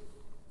anything,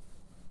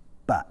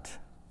 but.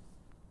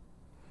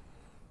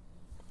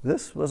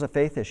 This was a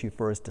faith issue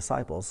for his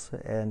disciples,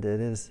 and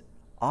it is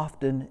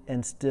often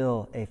and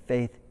still a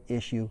faith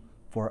issue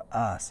for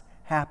us.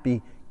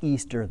 Happy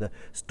Easter. The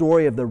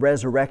story of the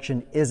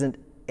resurrection isn't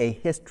a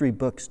history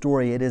book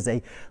story. It is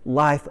a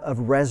life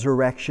of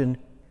resurrection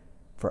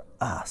for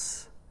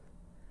us,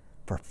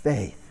 for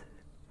faith,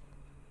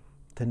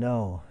 to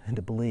know and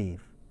to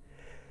believe,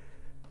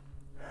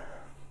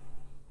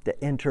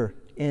 to enter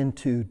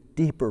into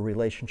deeper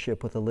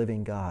relationship with the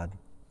living God.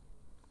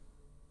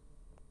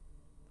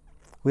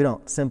 We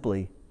don't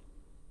simply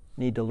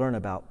need to learn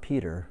about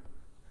Peter.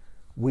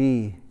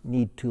 We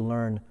need to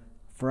learn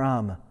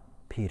from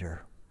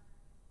Peter,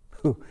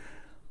 who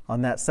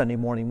on that Sunday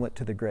morning went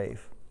to the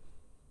grave,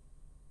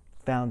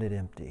 found it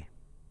empty,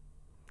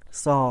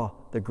 saw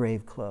the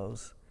grave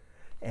close,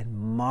 and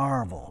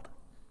marveled,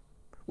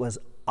 was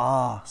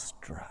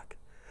awestruck,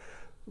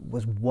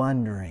 was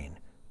wondering,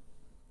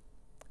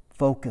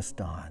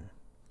 focused on,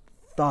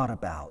 thought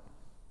about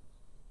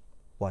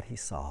what he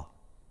saw.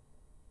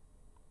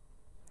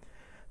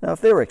 Now,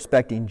 if they were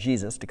expecting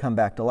Jesus to come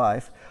back to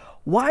life,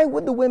 why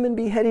would the women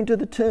be heading to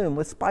the tomb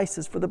with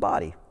spices for the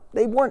body?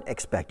 They weren't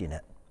expecting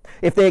it.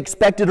 If they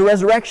expected a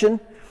resurrection,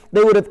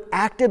 they would have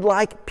acted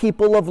like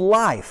people of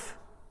life.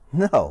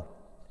 No,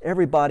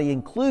 everybody,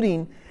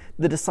 including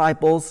the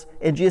disciples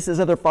and Jesus'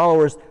 other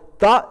followers,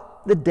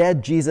 thought the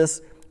dead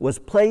Jesus was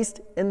placed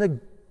in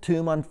the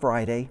tomb on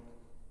Friday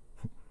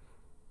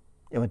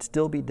and would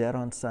still be dead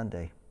on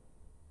Sunday.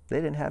 They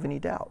didn't have any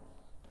doubt.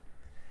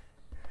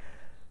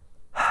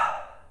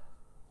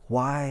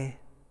 Why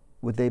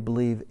would they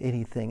believe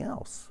anything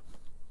else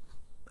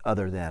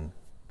other than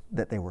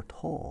that they were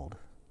told?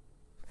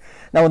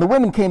 Now, when the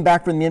women came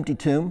back from the empty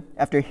tomb,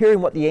 after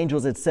hearing what the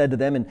angels had said to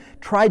them and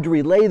tried to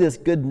relay this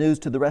good news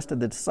to the rest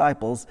of the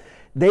disciples,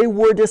 they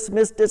were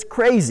dismissed as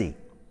crazy,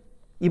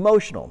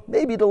 emotional,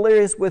 maybe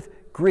delirious with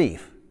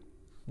grief.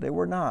 They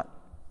were not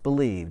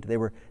believed. They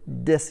were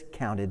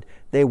discounted.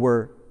 They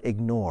were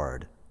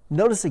ignored.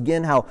 Notice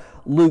again how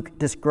Luke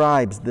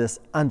describes this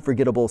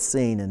unforgettable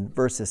scene in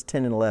verses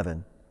 10 and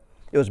 11.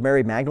 It was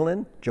Mary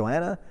Magdalene,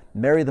 Joanna,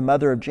 Mary the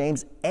mother of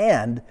James,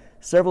 and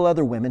several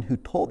other women who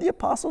told the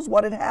apostles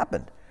what had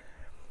happened.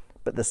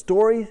 But the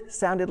story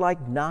sounded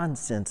like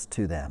nonsense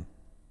to them,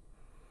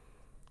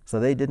 so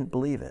they didn't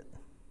believe it.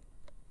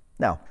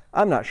 Now,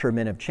 I'm not sure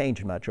men have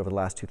changed much over the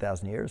last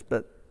 2,000 years,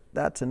 but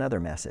that's another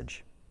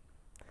message.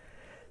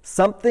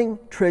 Something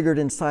triggered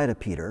inside of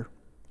Peter.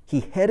 He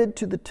headed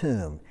to the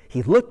tomb.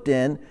 He looked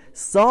in,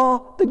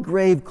 saw the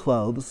grave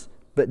clothes,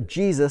 but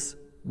Jesus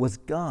was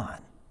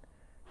gone.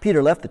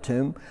 Peter left the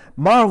tomb,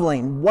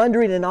 marveling,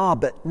 wondering in awe,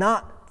 but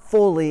not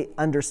fully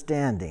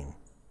understanding.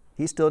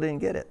 He still didn't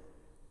get it.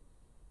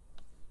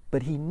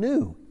 But he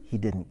knew he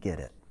didn't get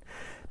it.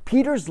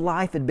 Peter's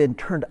life had been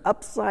turned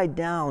upside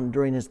down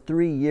during his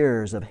 3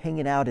 years of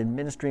hanging out and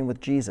ministering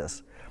with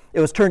Jesus. It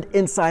was turned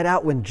inside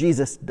out when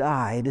Jesus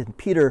died, and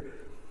Peter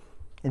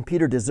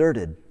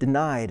deserted,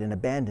 denied, and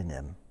abandoned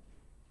him.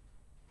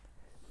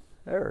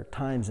 There are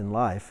times in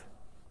life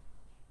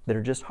that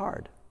are just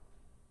hard.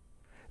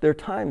 There are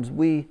times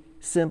we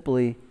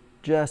simply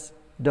just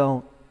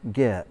don't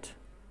get.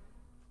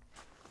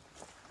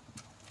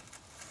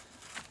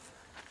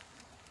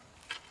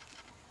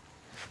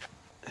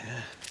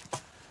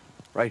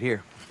 Right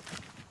here.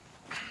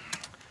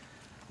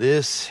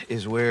 This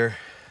is where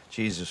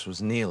Jesus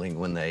was kneeling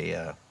when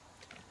they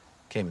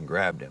came and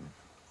grabbed him.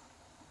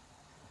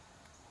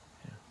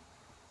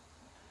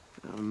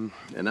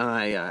 And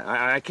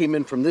I came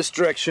in from this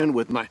direction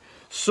with my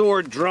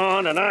sword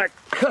drawn, and I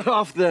cut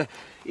off the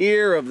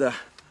ear of the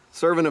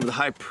servant of the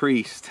high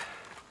priest.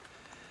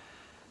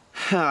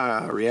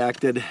 I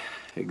reacted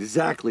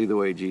exactly the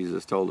way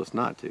Jesus told us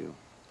not to.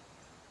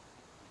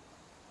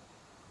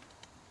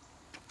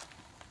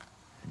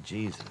 And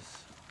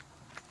Jesus,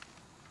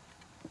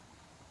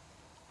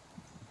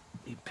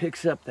 he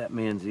picks up that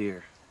man's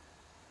ear.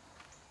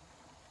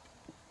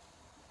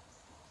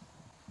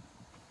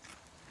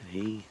 And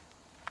he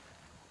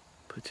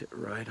puts it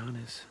right on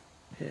his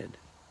head,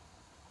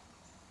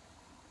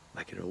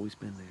 like it had always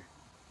been there.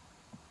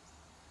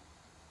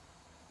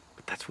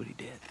 But that's what he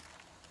did.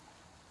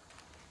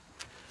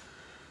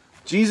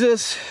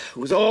 Jesus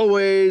was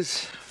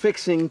always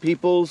fixing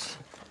people's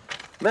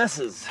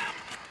messes.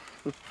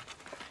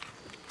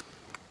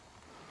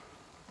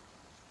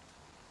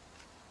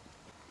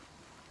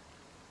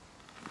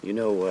 You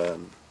know,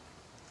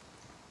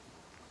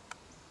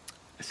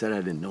 I said I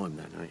didn't know him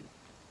that night.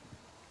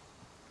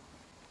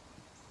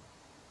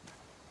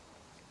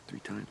 3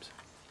 times.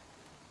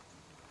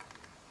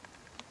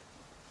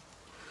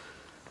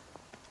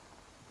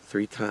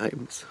 3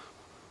 times.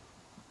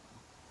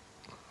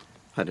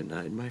 I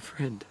denied my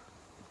friend.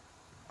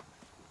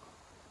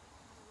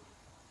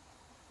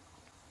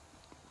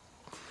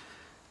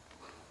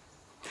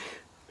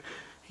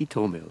 He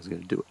told me I was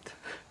going to do it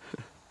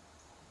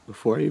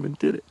before I even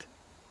did it.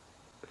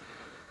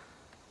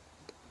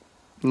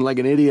 And like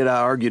an idiot,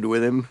 I argued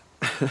with him.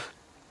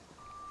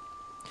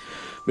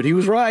 But he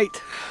was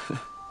right.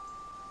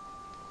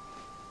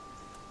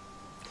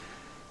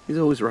 He's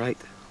always right.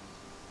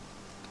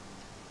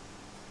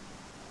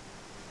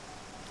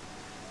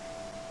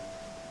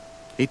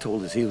 He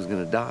told us he was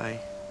going to die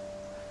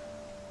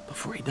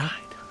before he died.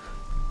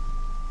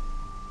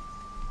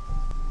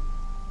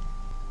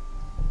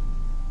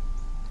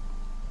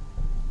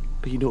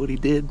 But you know what he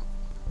did?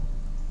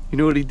 You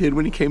know what he did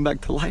when he came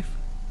back to life?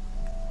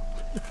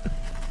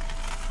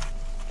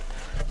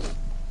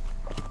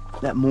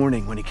 That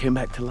morning when he came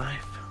back to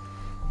life,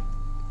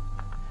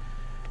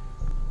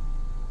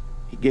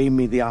 he gave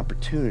me the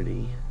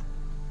opportunity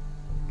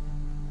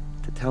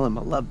to tell him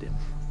I loved him.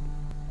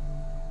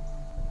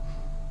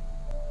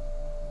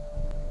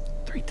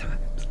 3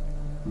 times.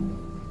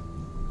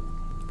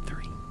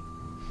 3.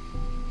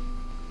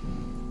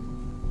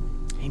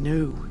 He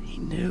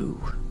knew.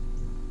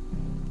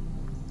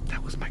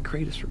 That was my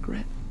greatest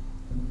regret.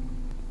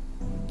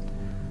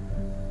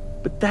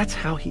 But that's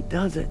how he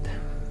does it.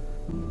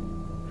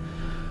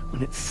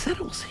 When it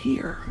settles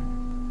here,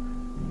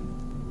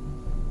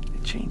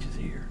 it changes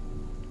here.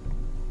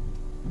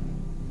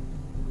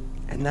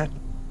 And that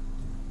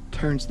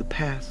turns the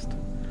past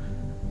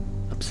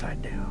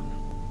upside down.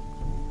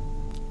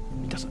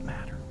 It doesn't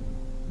matter.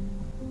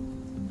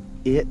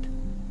 It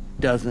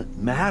doesn't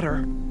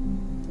matter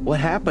what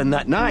happened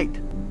that night,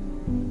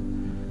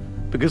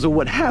 because of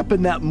what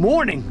happened that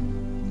morning.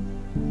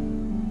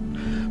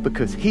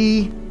 Because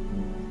he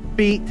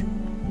beat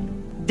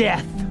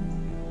death.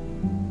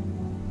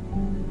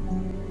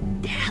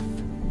 Death.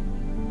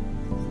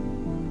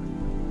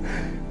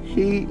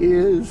 He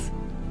is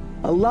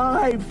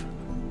alive.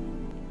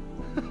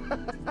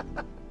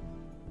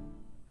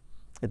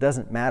 It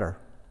doesn't matter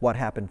what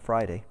happened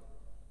Friday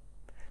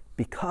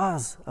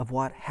because of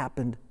what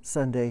happened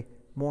Sunday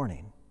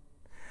morning.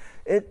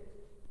 It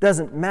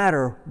doesn't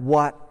matter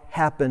what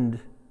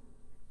happened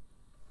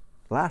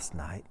last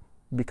night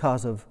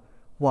because of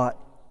what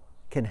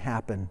can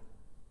happen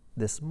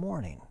this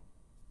morning.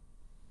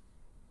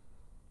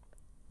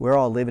 We're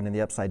all living in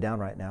the upside down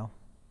right now.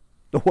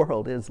 The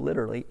world is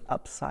literally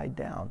upside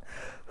down.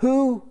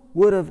 Who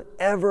would have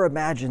ever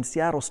imagined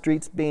Seattle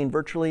streets being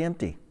virtually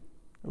empty?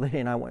 Lydia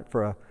and I went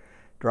for a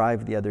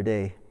drive the other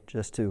day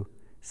just to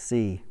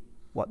see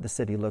what the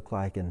city looked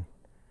like, and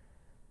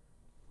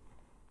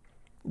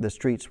the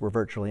streets were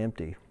virtually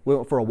empty. We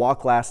went for a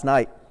walk last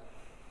night.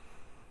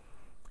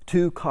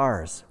 2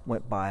 cars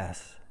went by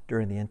us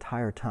during the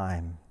entire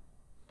time.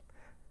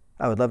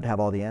 I would love to have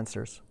all the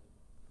answers.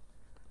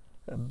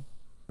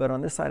 But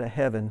on this side of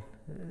heaven,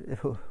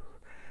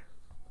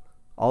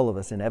 all of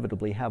us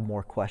inevitably have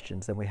more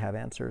questions than we have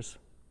answers.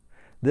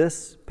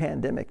 This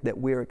pandemic that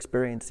we're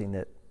experiencing,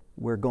 that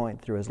we're going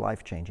through, is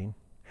life-changing.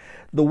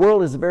 The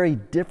world is very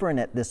different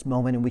at this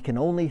moment, and we can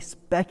only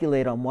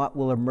speculate on what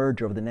will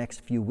emerge over the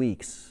next few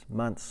weeks,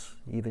 months,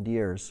 even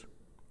years.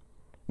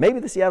 Maybe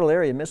the Seattle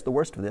area missed the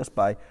worst of this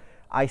by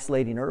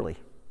isolating early.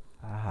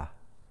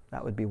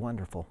 That would be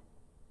wonderful.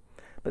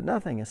 But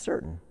nothing is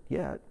certain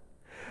yet.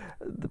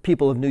 The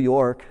people of New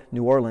York,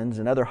 New Orleans,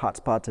 and other hot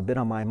spots have been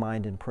on my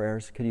mind in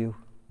prayers. Could you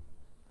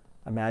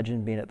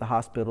imagine being at the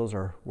hospitals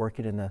or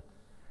working in the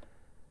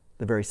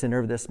very center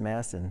of this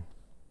mess and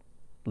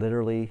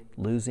literally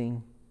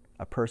losing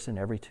a person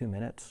every 2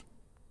 minutes?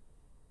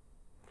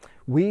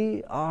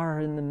 We are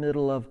in the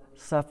middle of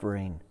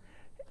suffering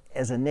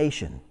as a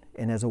nation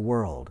and as a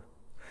world.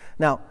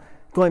 Now,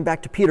 going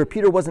back to Peter,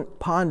 Peter wasn't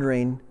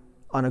pondering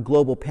on a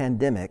global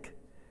pandemic,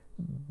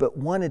 but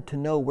wanted to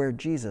know where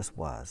Jesus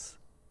was.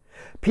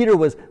 Peter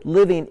was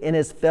living in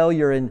his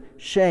failure and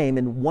shame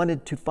and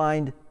wanted to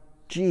find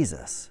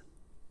Jesus.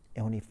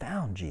 And when he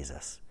found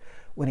Jesus,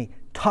 when he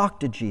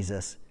talked to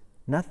Jesus,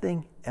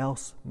 nothing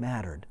else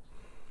mattered.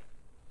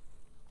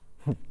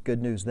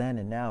 Good news then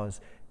and now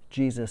is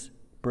Jesus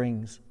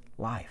brings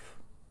life.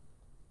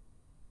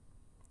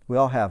 We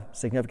all have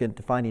significant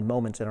defining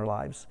moments in our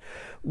lives.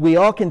 We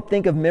all can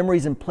think of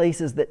memories and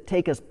places that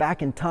take us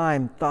back in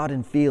time, thought,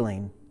 and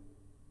feeling.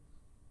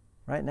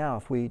 Right now,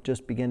 if we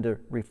just begin to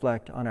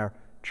reflect on our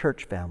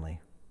church family.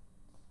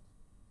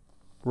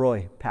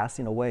 Roy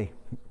passing away.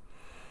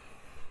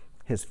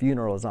 His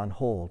funeral is on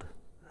hold.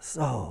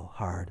 So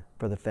hard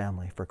for the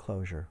family for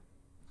closure.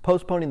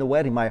 Postponing the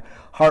wedding, my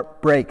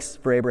heart breaks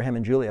for Abraham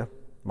and Julia.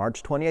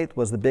 March 28th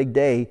was the big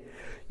day.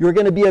 You're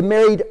going to be a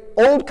married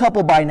old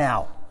couple by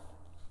now.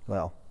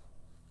 Well,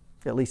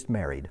 at least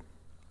married.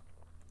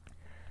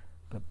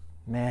 But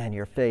man,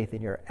 your faith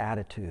and your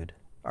attitude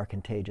are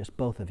contagious,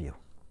 both of you.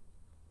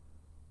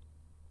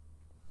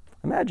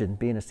 Imagine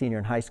being a senior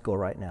in high school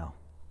right now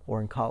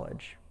or in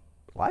college.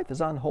 Life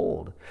is on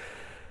hold.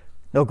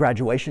 No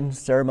graduation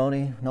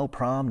ceremony, no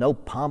prom, no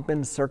pomp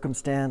and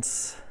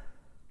circumstance.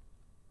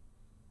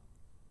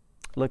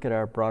 Look at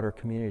our broader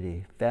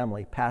community,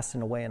 family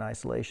passing away in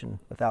isolation,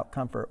 without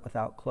comfort,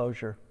 without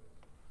closure.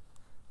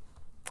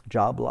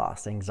 Job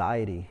loss,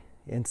 anxiety,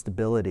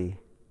 instability.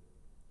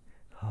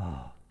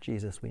 Oh,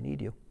 Jesus, we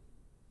need you.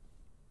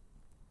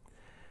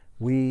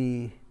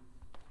 We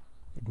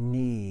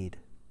need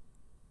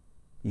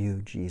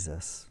you,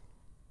 Jesus.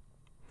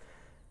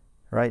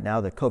 Right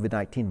now, the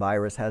COVID-19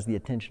 virus has the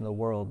attention of the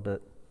world,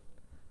 but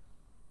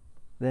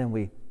then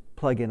we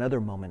plug in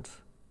other moments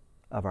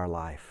of our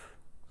life,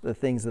 the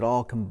things that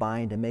all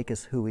combine to make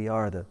us who we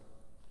are,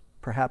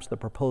 perhaps the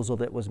proposal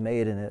that was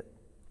made and it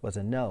was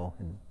a no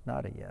and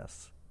not a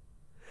yes.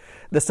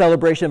 The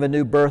celebration of a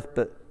new birth,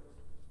 but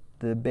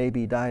the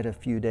baby died a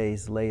few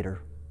days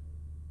later.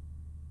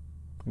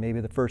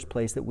 Maybe the first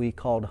place that we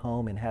called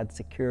home and had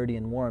security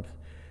and warmth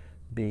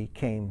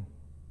became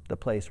the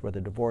place where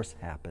the divorce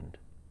happened.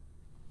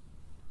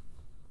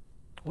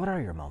 What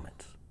are your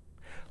moments?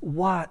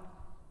 What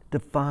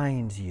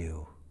defines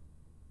you?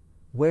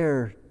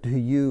 Where do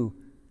you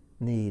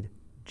need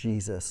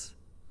Jesus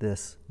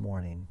this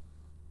morning?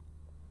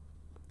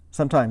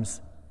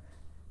 Sometimes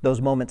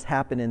those moments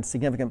happen in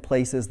significant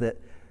places that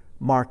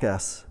mark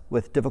us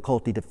with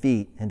difficulty,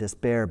 defeat, and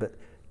despair, but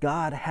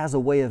God has a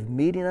way of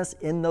meeting us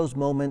in those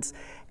moments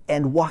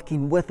and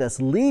walking with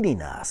us,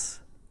 leading us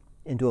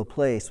into a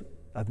place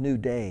of new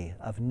day,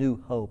 of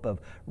new hope, of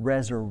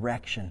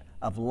resurrection,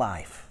 of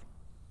life.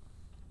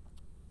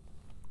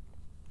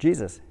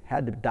 Jesus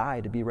had to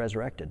die to be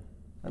resurrected.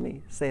 Let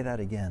me say that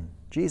again.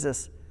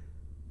 Jesus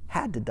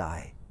had to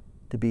die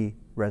to be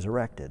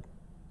resurrected.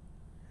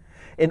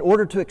 In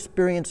order to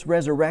experience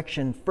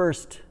resurrection,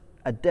 first,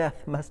 a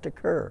death must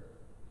occur.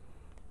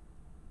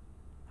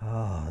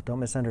 Oh, don't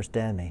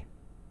misunderstand me.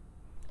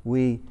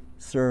 We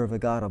serve a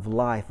God of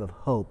life, of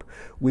hope.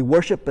 We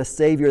worship a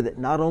Savior that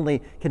not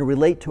only can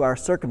relate to our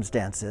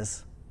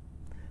circumstances,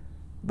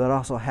 but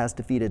also has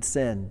defeated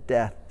sin,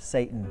 death,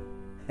 Satan,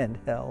 and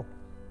hell.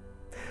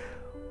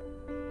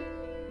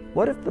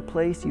 What if the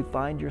place you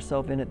find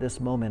yourself in at this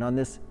moment, on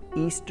this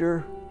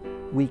Easter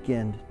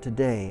weekend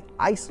today,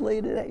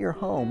 isolated at your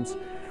homes,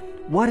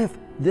 what if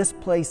this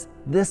place,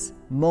 this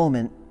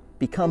moment,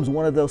 becomes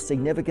one of those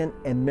significant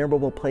and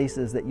memorable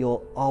places that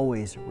you'll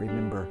always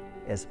remember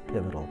as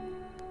pivotal?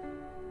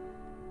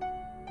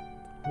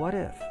 What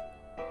if?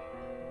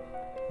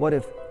 What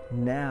if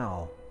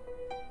now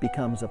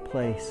becomes a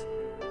place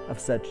of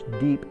such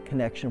deep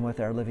connection with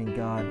our living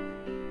God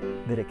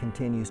that it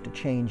continues to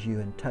change you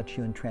and touch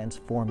you and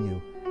transform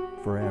you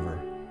forever?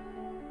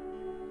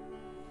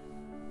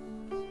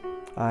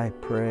 I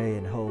pray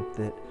and hope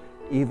that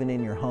even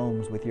in your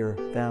homes with your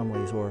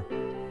families or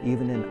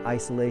even in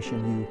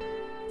isolation, you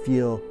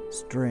feel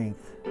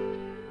strength,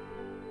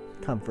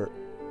 comfort,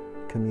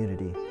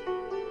 community.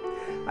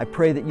 I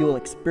pray that you will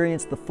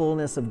experience the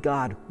fullness of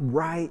God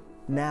right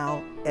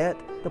now at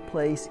the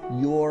place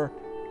you're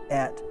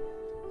at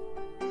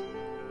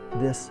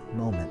this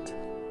moment.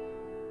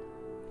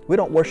 We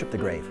don't worship the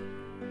grave.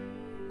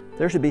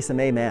 There should be some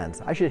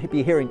amens. I should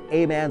be hearing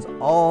amens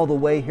all the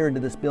way here into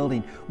this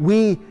building.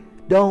 We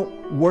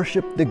don't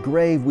worship the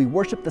grave. We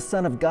worship the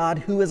Son of God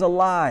who is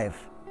alive.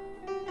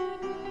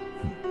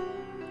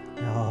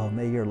 Oh,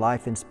 may your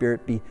life and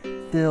spirit be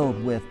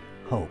filled with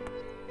hope.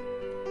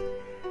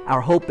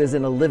 Our hope is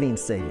in a living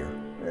Savior,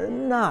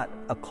 not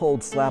a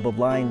cold slab of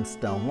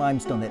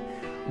limestone that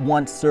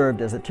once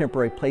served as a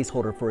temporary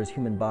placeholder for his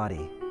human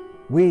body.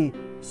 We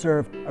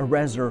serve a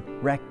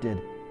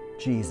resurrected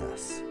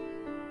Jesus.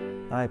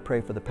 I pray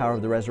for the power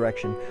of the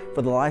resurrection,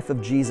 for the life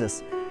of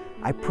Jesus.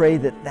 I pray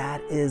that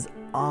that is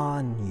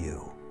on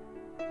you.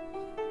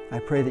 I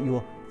pray that you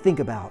will think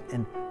about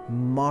and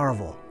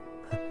marvel,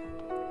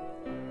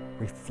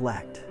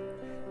 reflect,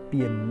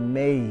 be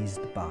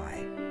amazed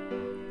by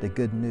the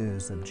good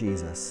news of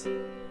Jesus.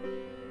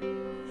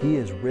 He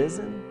is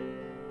risen.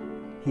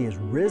 He is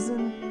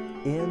risen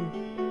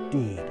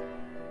indeed.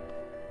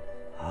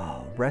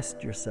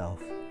 rest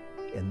yourself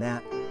in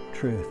that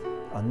truth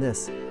on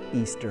this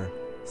Easter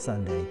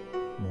Sunday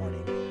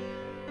morning.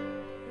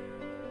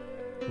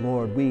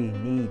 Lord, we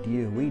need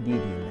you. We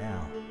need you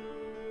now.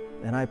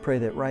 And I pray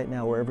that right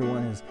now, where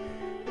everyone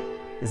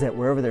is at,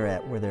 wherever they're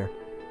at, where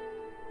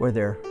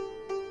they're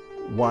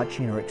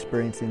watching or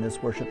experiencing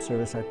this worship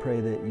service, I pray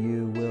that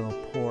you will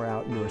pour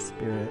out your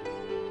Spirit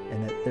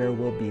and that there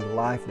will be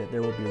life, that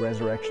there will be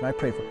resurrection. I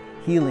pray for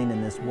healing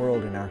in this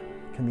world, in our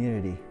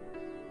community.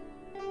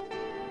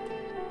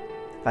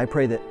 I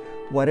pray that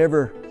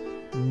whatever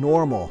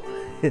normal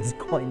is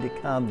going to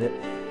come, that,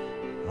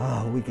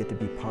 we get to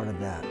be part of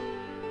that.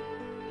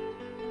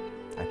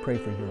 I pray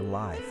for your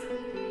life.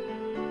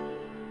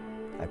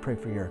 I pray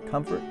for your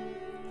comfort,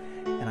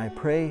 and I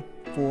pray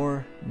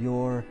for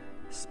your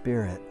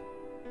Spirit.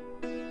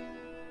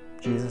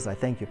 Jesus, I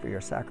thank you for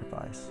your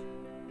sacrifice,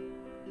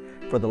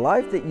 for the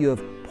life that you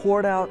have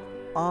poured out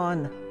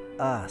on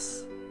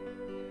us,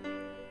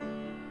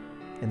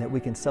 and that we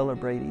can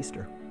celebrate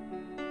Easter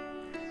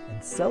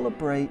and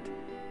celebrate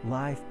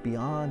life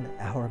beyond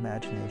our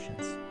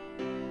imaginations.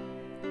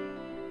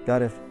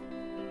 God, if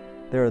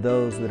there are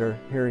those that are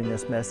hearing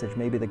this message,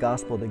 maybe the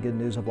gospel, the good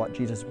news of what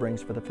Jesus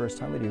brings for the first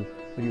time, would you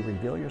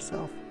reveal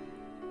yourself?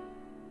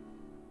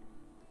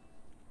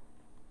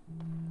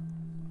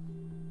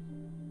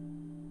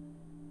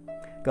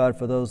 God,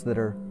 for those that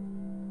are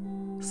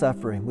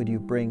suffering, would you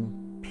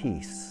bring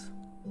peace?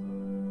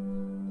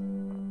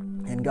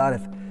 And God,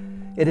 if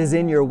it is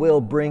in your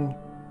will, bring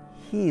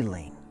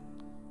healing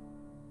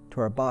to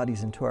our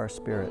bodies and to our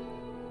spirit.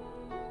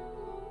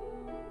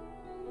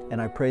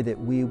 And I pray that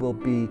we will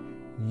be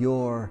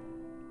your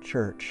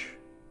church,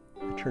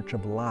 a church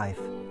of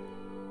life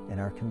in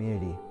our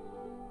community,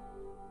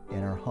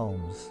 in our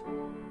homes,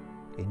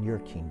 in your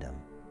kingdom.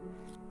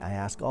 I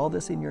ask all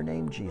this in your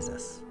name,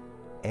 Jesus.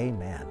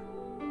 Amen.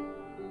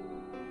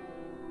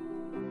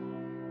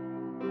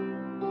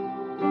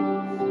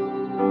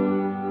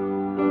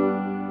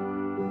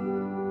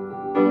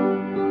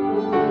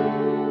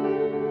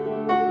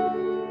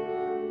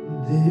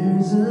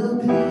 There's a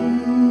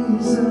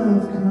peace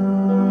I've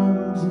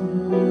come to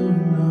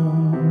know,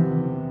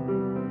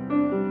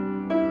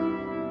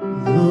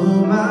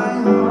 though my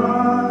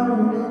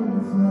heart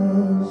and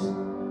flesh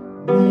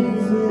may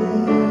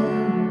fail.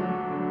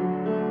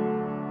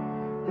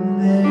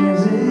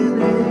 There's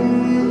an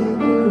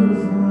anchor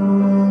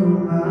for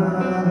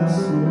my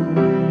soul.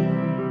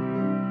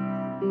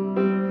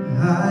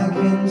 I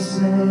can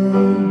say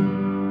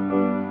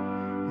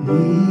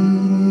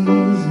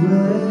He's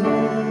well.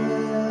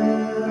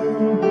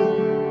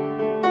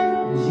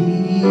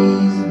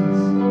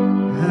 Jesus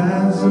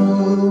has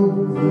overcome,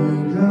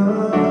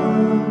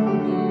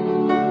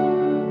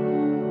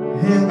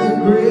 and the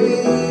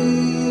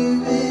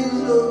grave is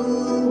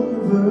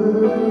overwhelmed.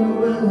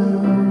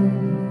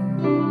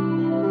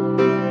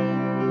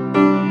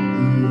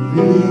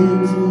 The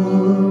victory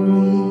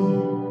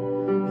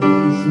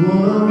is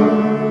won.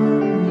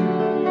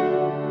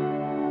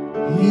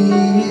 He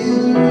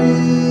is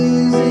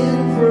risen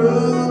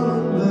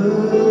from the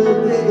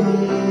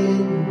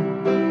dead,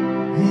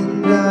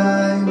 and I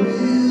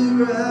will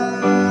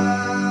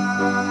rise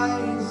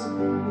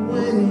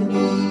when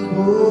He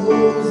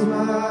calls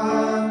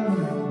my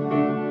name.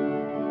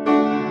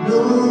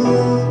 No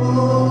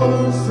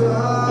more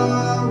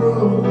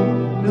sorrow,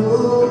 no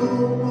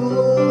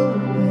more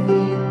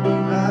pain.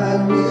 I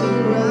will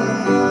rise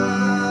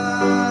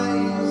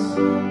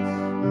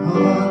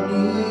on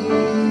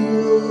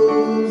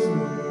eagle's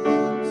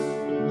wings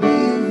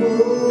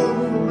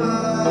before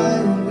my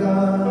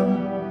God,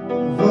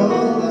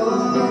 fall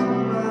on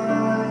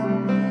my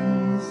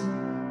knees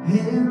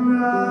and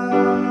rise,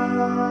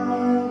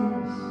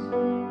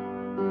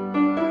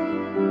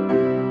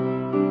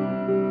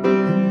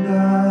 and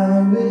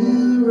I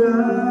will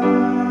rise.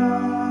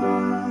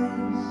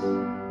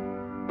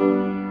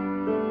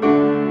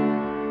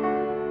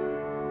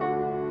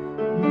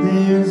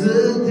 There's a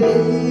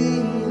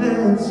day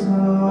that's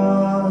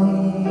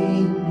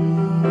drawing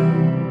near,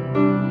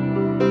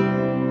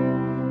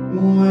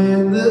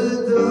 when the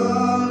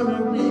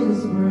darkness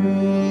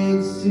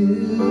breaks to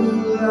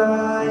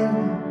light,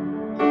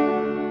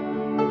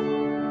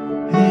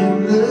 and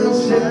the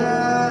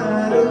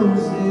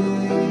shadows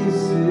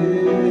disappear,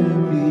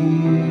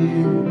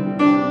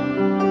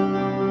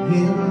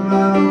 and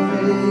my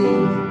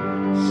faith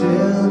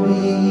shall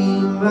be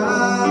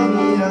my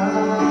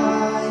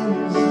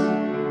eyes.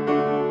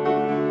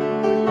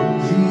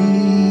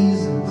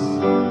 Jesus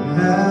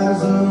has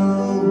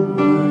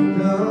overcome,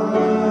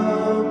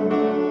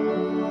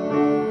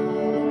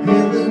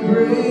 and the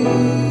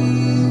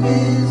grave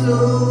is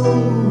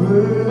overwhelmed.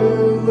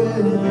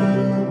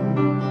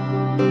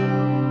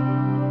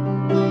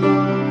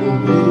 The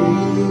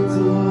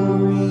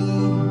victory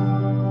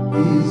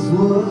is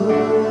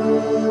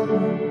won.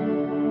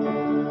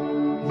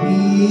 He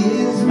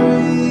is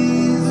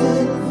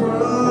risen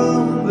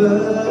from the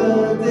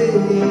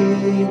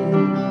dead,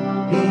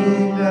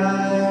 and I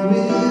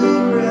will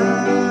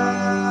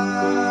rise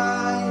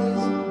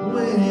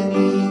when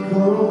He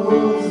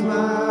calls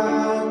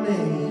my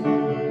name.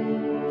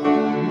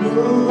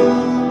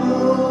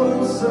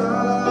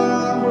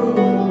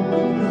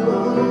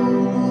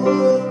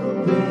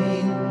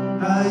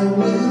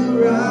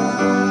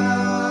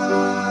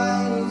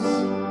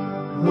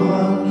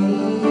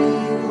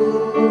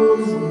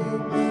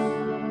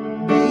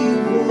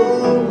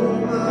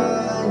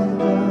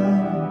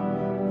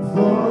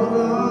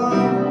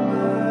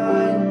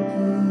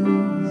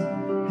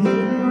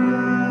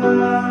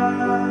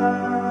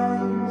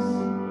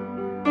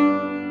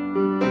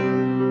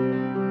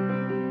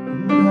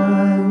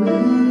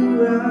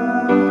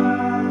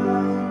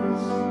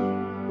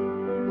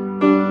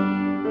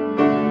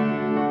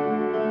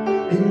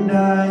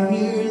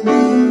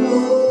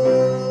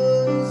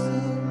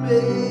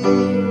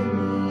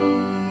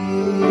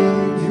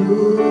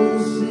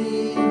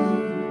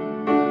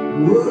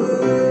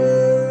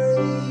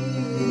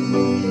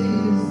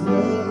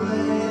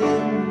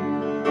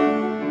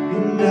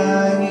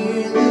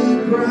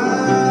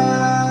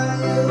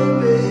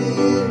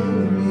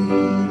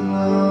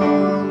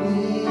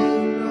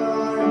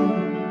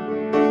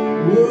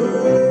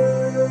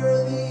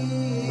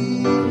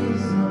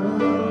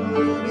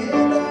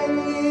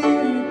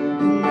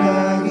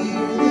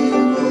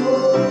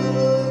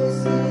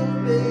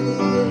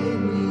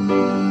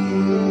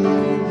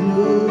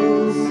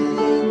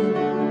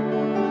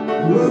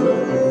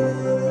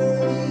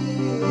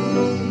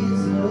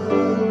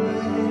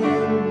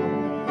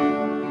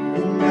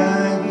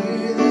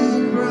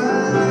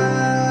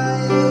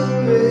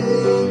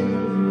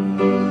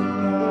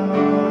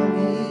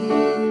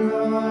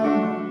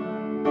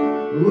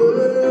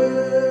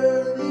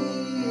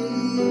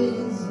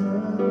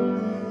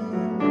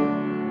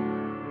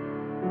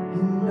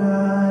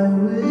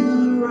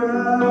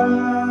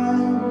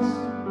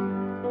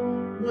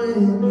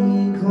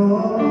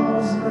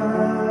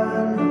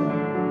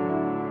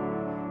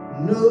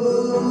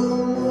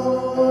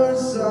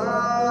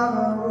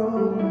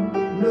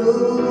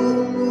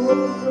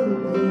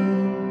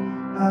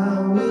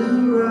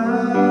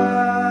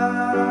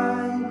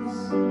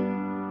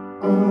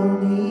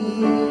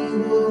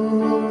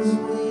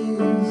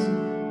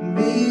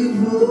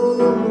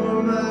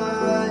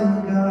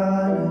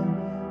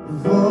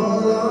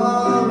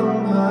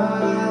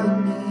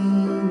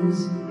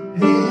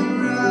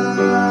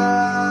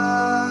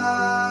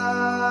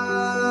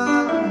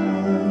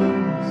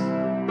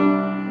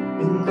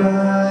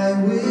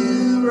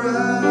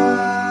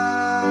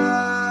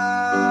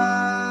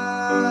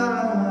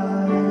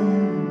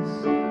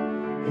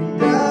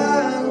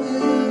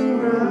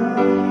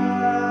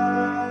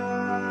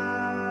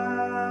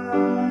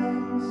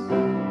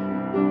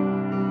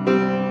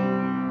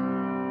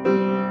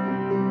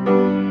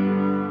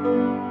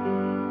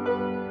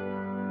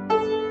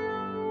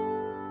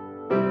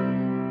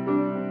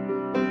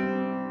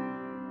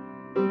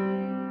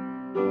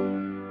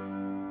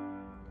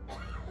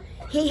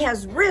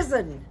 has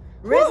risen.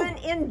 Risen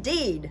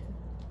indeed.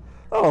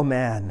 Oh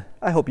man,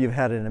 I hope you've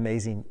had an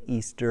amazing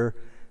Easter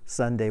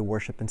Sunday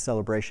worship and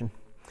celebration.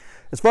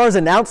 As far as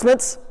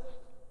announcements,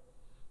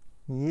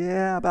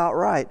 yeah, about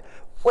right.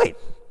 Wait,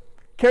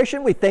 Carrie,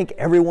 shouldn't we thank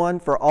everyone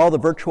for all the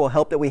virtual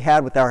help that we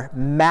had with our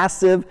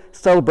massive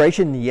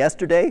celebration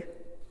yesterday?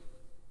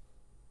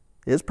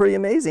 It was pretty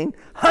amazing.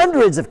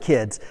 Hundreds of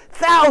kids,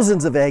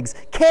 thousands of eggs,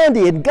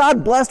 candy, and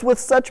God blessed with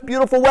such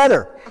beautiful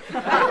weather.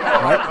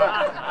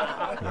 Right?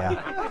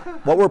 Yeah.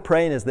 What we're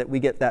praying is that we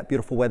get that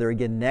beautiful weather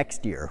again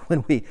next year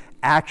when we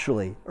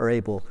actually are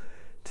able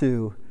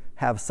to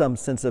have some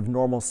sense of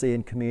normalcy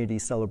and community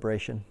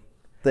celebration.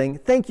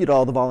 Thank you to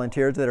all the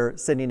volunteers that are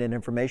sending in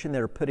information,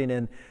 that are putting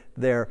in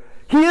their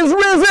 "He is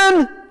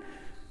risen!"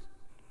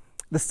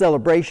 the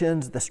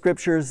celebrations, the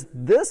scriptures.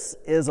 This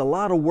is a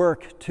lot of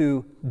work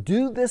to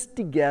do this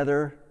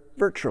together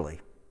virtually.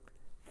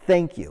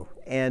 Thank you.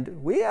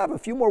 And we have a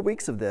few more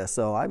weeks of this,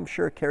 so I'm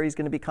sure Carrie's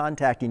going to be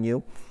contacting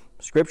you.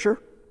 Scripture,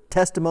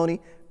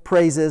 testimony,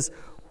 praises.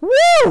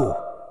 Woo!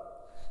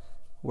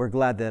 We're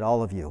glad that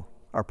all of you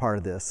are part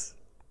of this.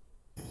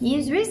 He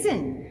is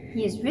risen.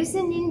 He is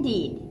risen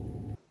indeed.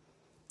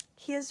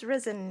 He is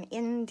risen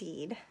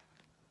indeed.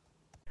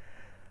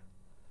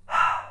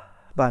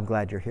 But I'm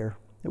glad you're here.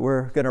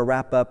 We're going to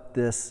wrap up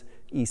this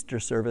Easter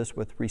service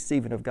with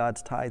receiving of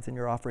God's tithes and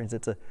your offerings.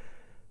 It's a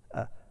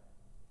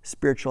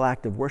spiritual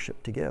act of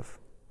worship to give.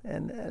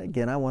 And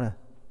again, I want to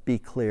be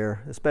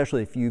clear,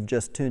 especially if you've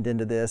just tuned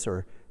into this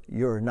or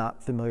you're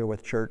not familiar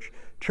with church.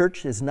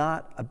 Church is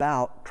not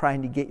about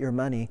trying to get your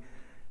money.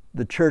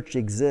 The church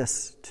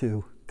exists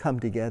to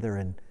come together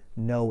and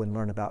know and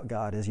learn about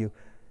God. As you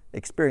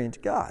experience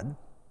God,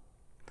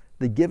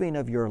 the giving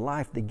of your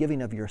life, the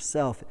giving of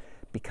yourself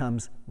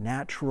becomes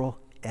natural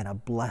and a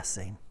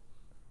blessing.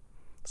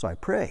 So I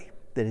pray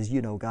that as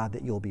you know God,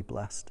 that you'll be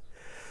blessed.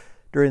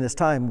 During this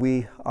time,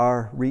 we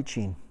are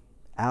reaching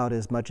out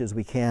as much as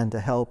we can to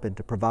help and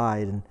to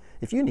provide. And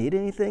if you need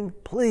anything,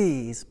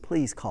 please,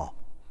 please call.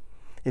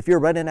 If you're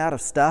running out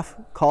of stuff,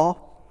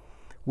 call.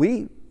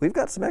 We've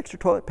got some extra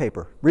toilet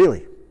paper.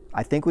 Really,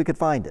 I think we could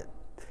find it.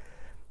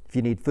 If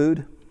you need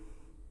food,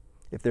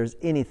 if there's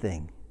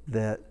anything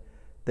that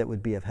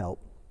would be of help.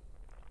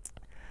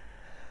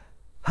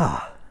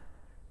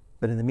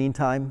 But in the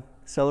meantime,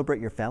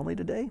 celebrate your family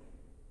today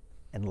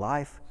and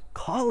life.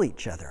 Call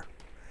each other.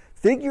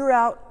 Figure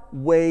out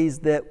ways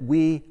that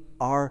we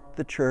are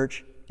the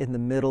church in the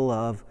middle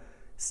of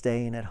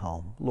staying at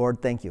home.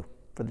 Lord, thank you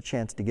for the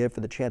chance to give,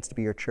 for the chance to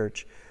be your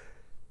church,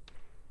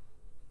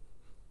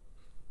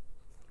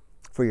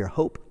 for your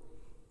hope.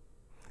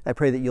 I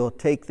pray that you'll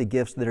take the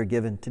gifts that are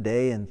given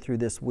today and through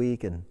this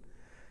week and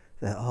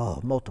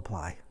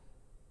multiply.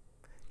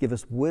 Give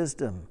us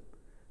wisdom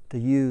to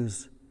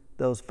use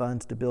those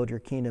funds to build your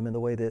kingdom in the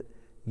way that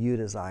you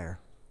desire.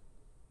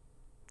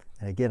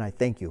 And again, I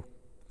thank you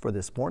for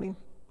this morning,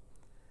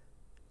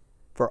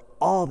 for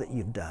all that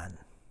you've done.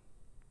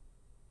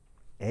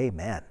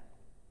 Amen.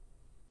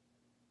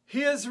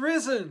 He is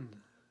risen.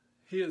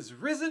 He is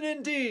risen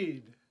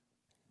indeed.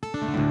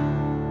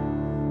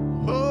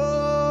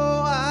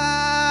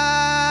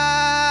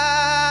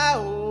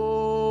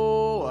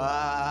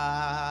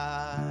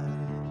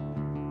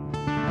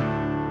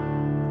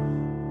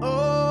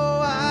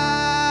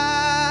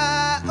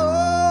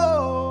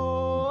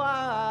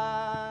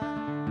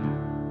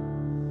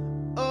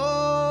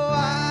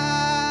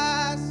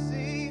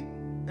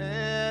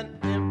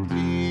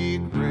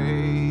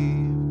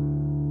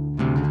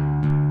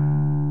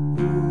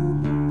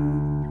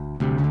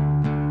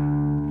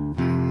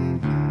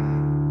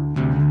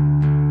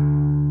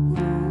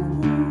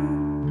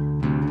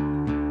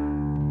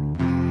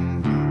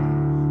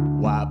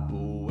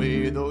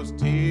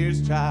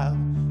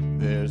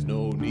 There's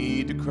no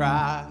need to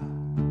cry.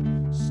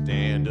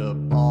 Stand up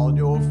on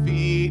your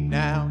feet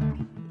now.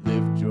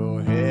 Lift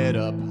your head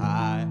up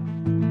high.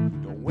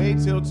 Don't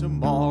wait till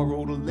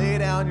tomorrow to lay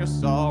down your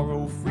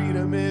sorrow.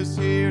 Freedom is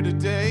here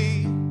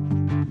today.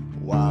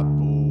 Wipe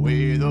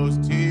away those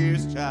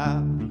tears,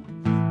 child.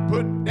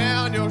 Put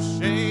down your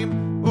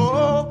shame.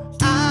 Oh,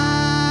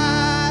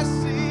 I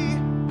see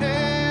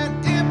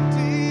an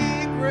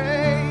empty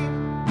grave.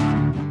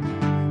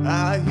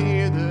 I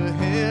hear the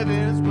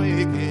heavens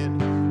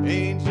waking,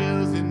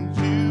 angels in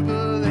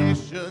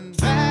jubilation.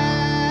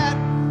 That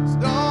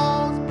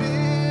stone's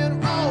been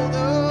rolled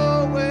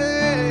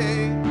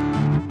away.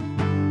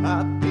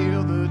 I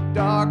feel the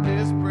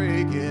darkness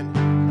breaking.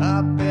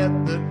 I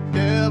bet the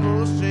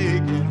devil's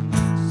shaking.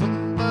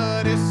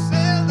 Somebody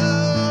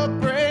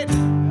celebrate.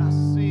 I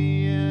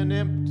see an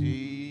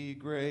empty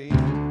grave.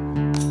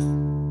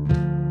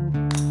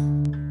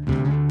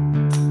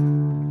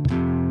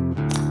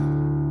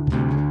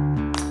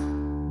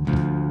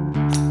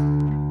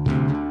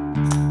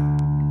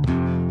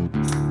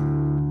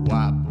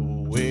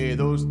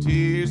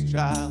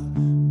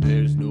 Child,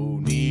 there's no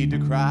need to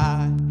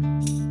cry.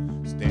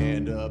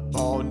 Stand up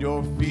on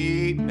your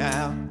feet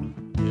now.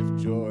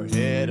 Lift your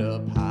head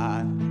up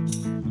high.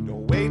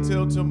 Don't wait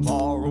till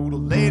tomorrow to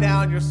lay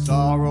down your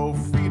sorrow.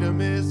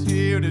 Freedom is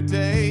here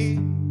today.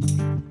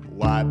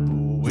 Wipe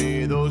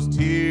away those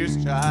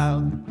tears,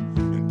 child,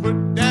 and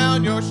put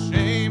down your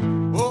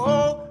shame.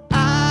 Oh,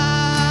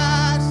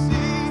 I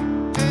see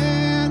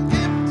an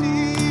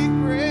empty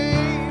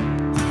grave.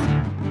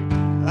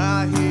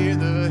 I hear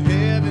the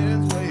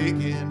heavens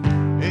waking,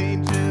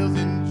 angels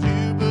in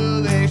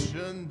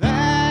jubilation.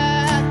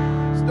 That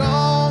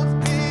stone's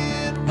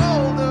been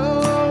rolled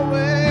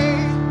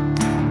away.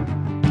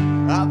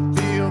 I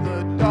feel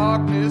the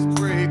darkness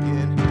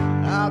breaking.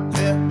 I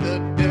bet the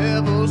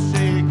devil's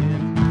shaking.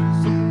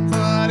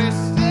 Somebody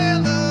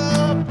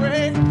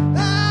celebrate.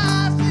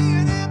 I see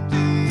an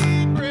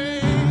empty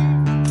grave.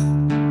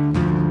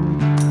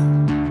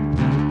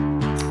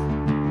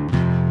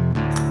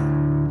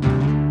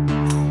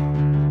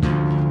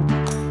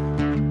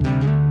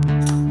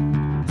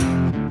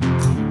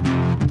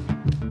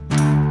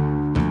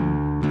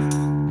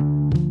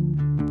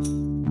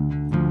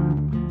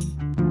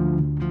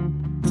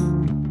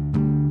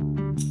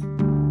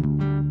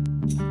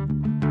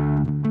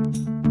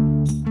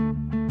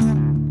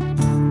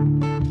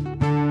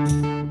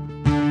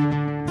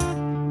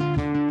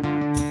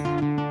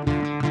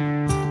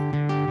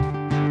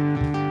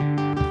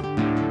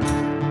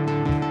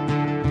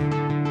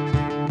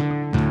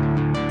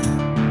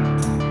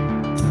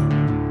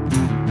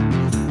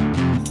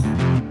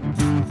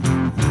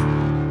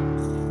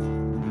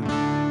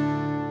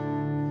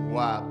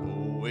 Wipe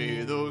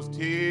away those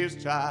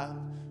tears, child.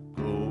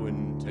 Go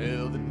and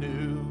tell the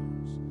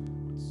news.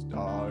 What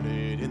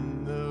started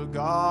in the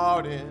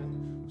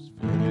garden was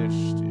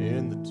finished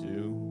in the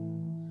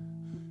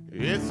tomb.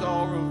 It's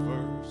all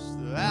reversed,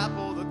 the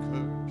apple, the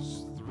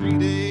curse, 3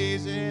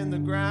 days in the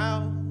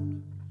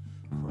ground.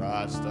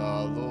 Christ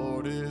our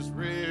Lord is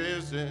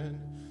risen.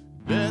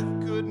 Death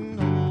couldn't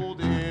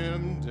hold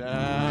him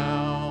down.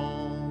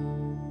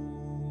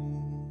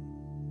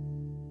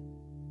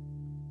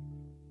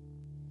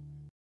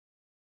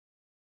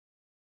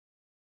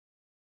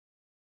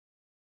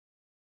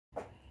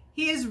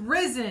 He is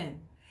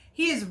risen.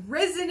 He is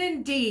risen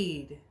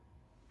indeed.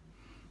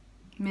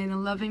 May the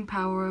loving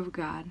power of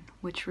God,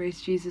 which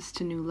raised Jesus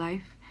to new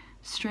life,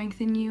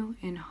 strengthen you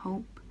in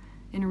hope,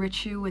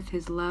 enrich you with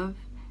his love,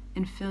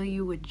 and fill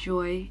you with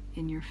joy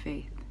in your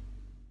faith.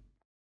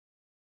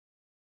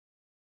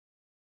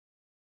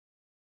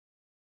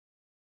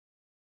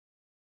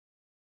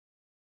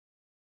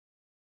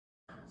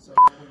 So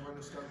when we run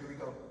the start, here we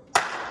go.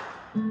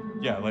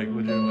 Yeah, like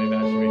legitimately,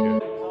 that should be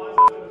good. Pause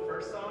after the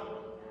first song,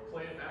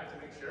 play it back to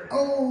make sure.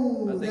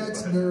 Oh,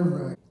 that's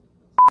nerve-wracking.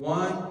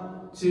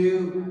 1,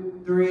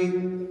 2,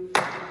 3.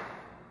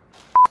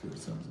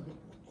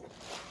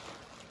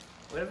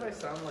 What if I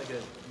sound like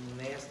a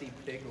nasty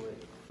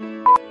piglet?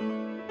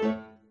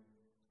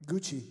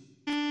 Gucci.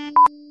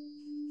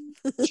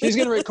 She's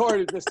going to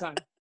record it this time.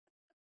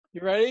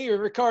 You ready? You're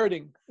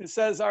recording. It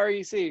says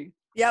REC.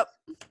 Yep.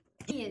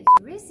 He is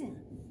risen.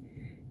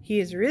 He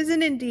is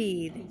risen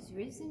indeed. He is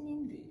risen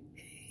indeed.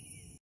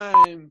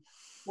 Time.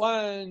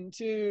 1,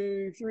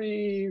 2,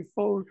 3,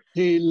 4.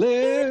 He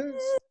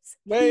lives.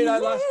 Wait, I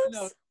lost the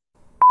note.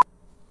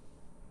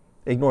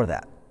 Ignore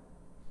that.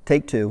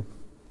 Take 2.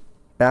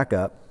 Back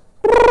up.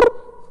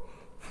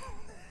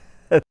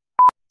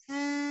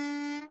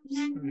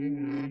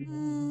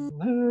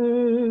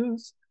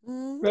 Lives.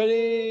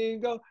 Ready,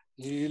 go.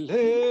 He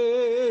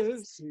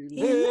lives. He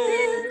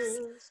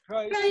lives.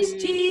 Christ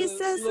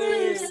Jesus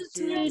lives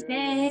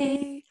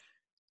today.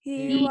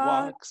 He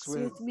walks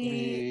with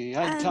me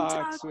and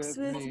talks with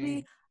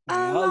me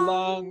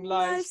along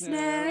life's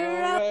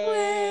narrow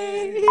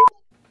way.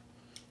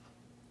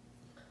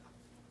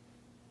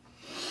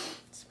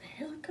 Does my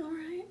hair look all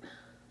right?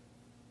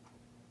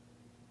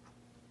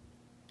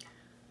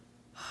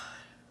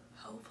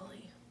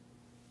 Hopefully.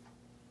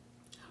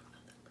 I don't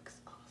know, that looks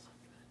awesome.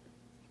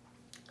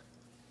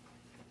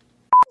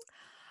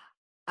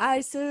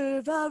 I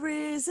serve a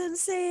risen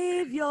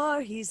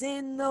Savior. He's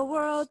in the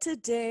world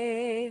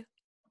today.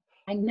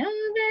 I know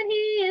that he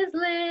is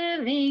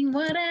living,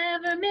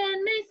 whatever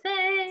men may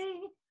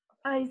say.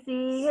 I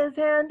see his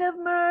hand of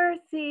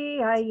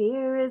mercy, I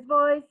hear his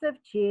voice of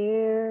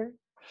cheer.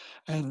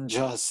 And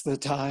just the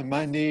time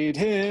I need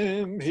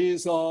him,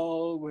 he's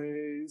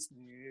always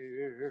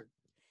near.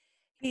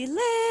 He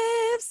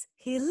lives,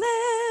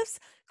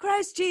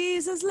 Christ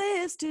Jesus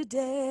lives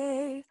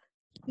today.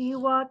 He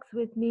walks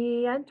with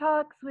me and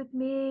talks with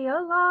me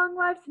along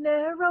life's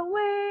narrow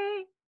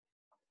way.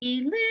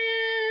 He lives,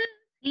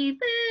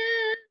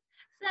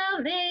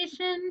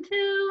 salvation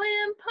to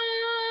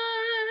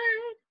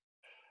impart.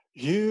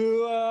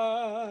 You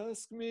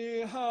ask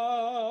me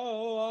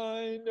how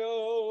I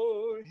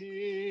know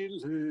he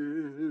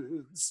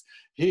lives.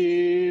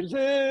 He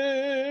lives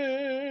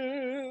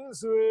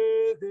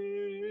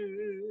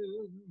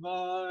within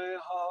my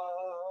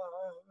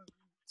heart.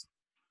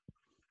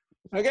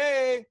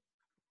 Okay,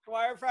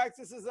 choir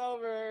practice is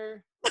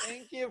over.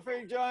 Thank you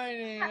for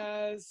joining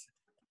us.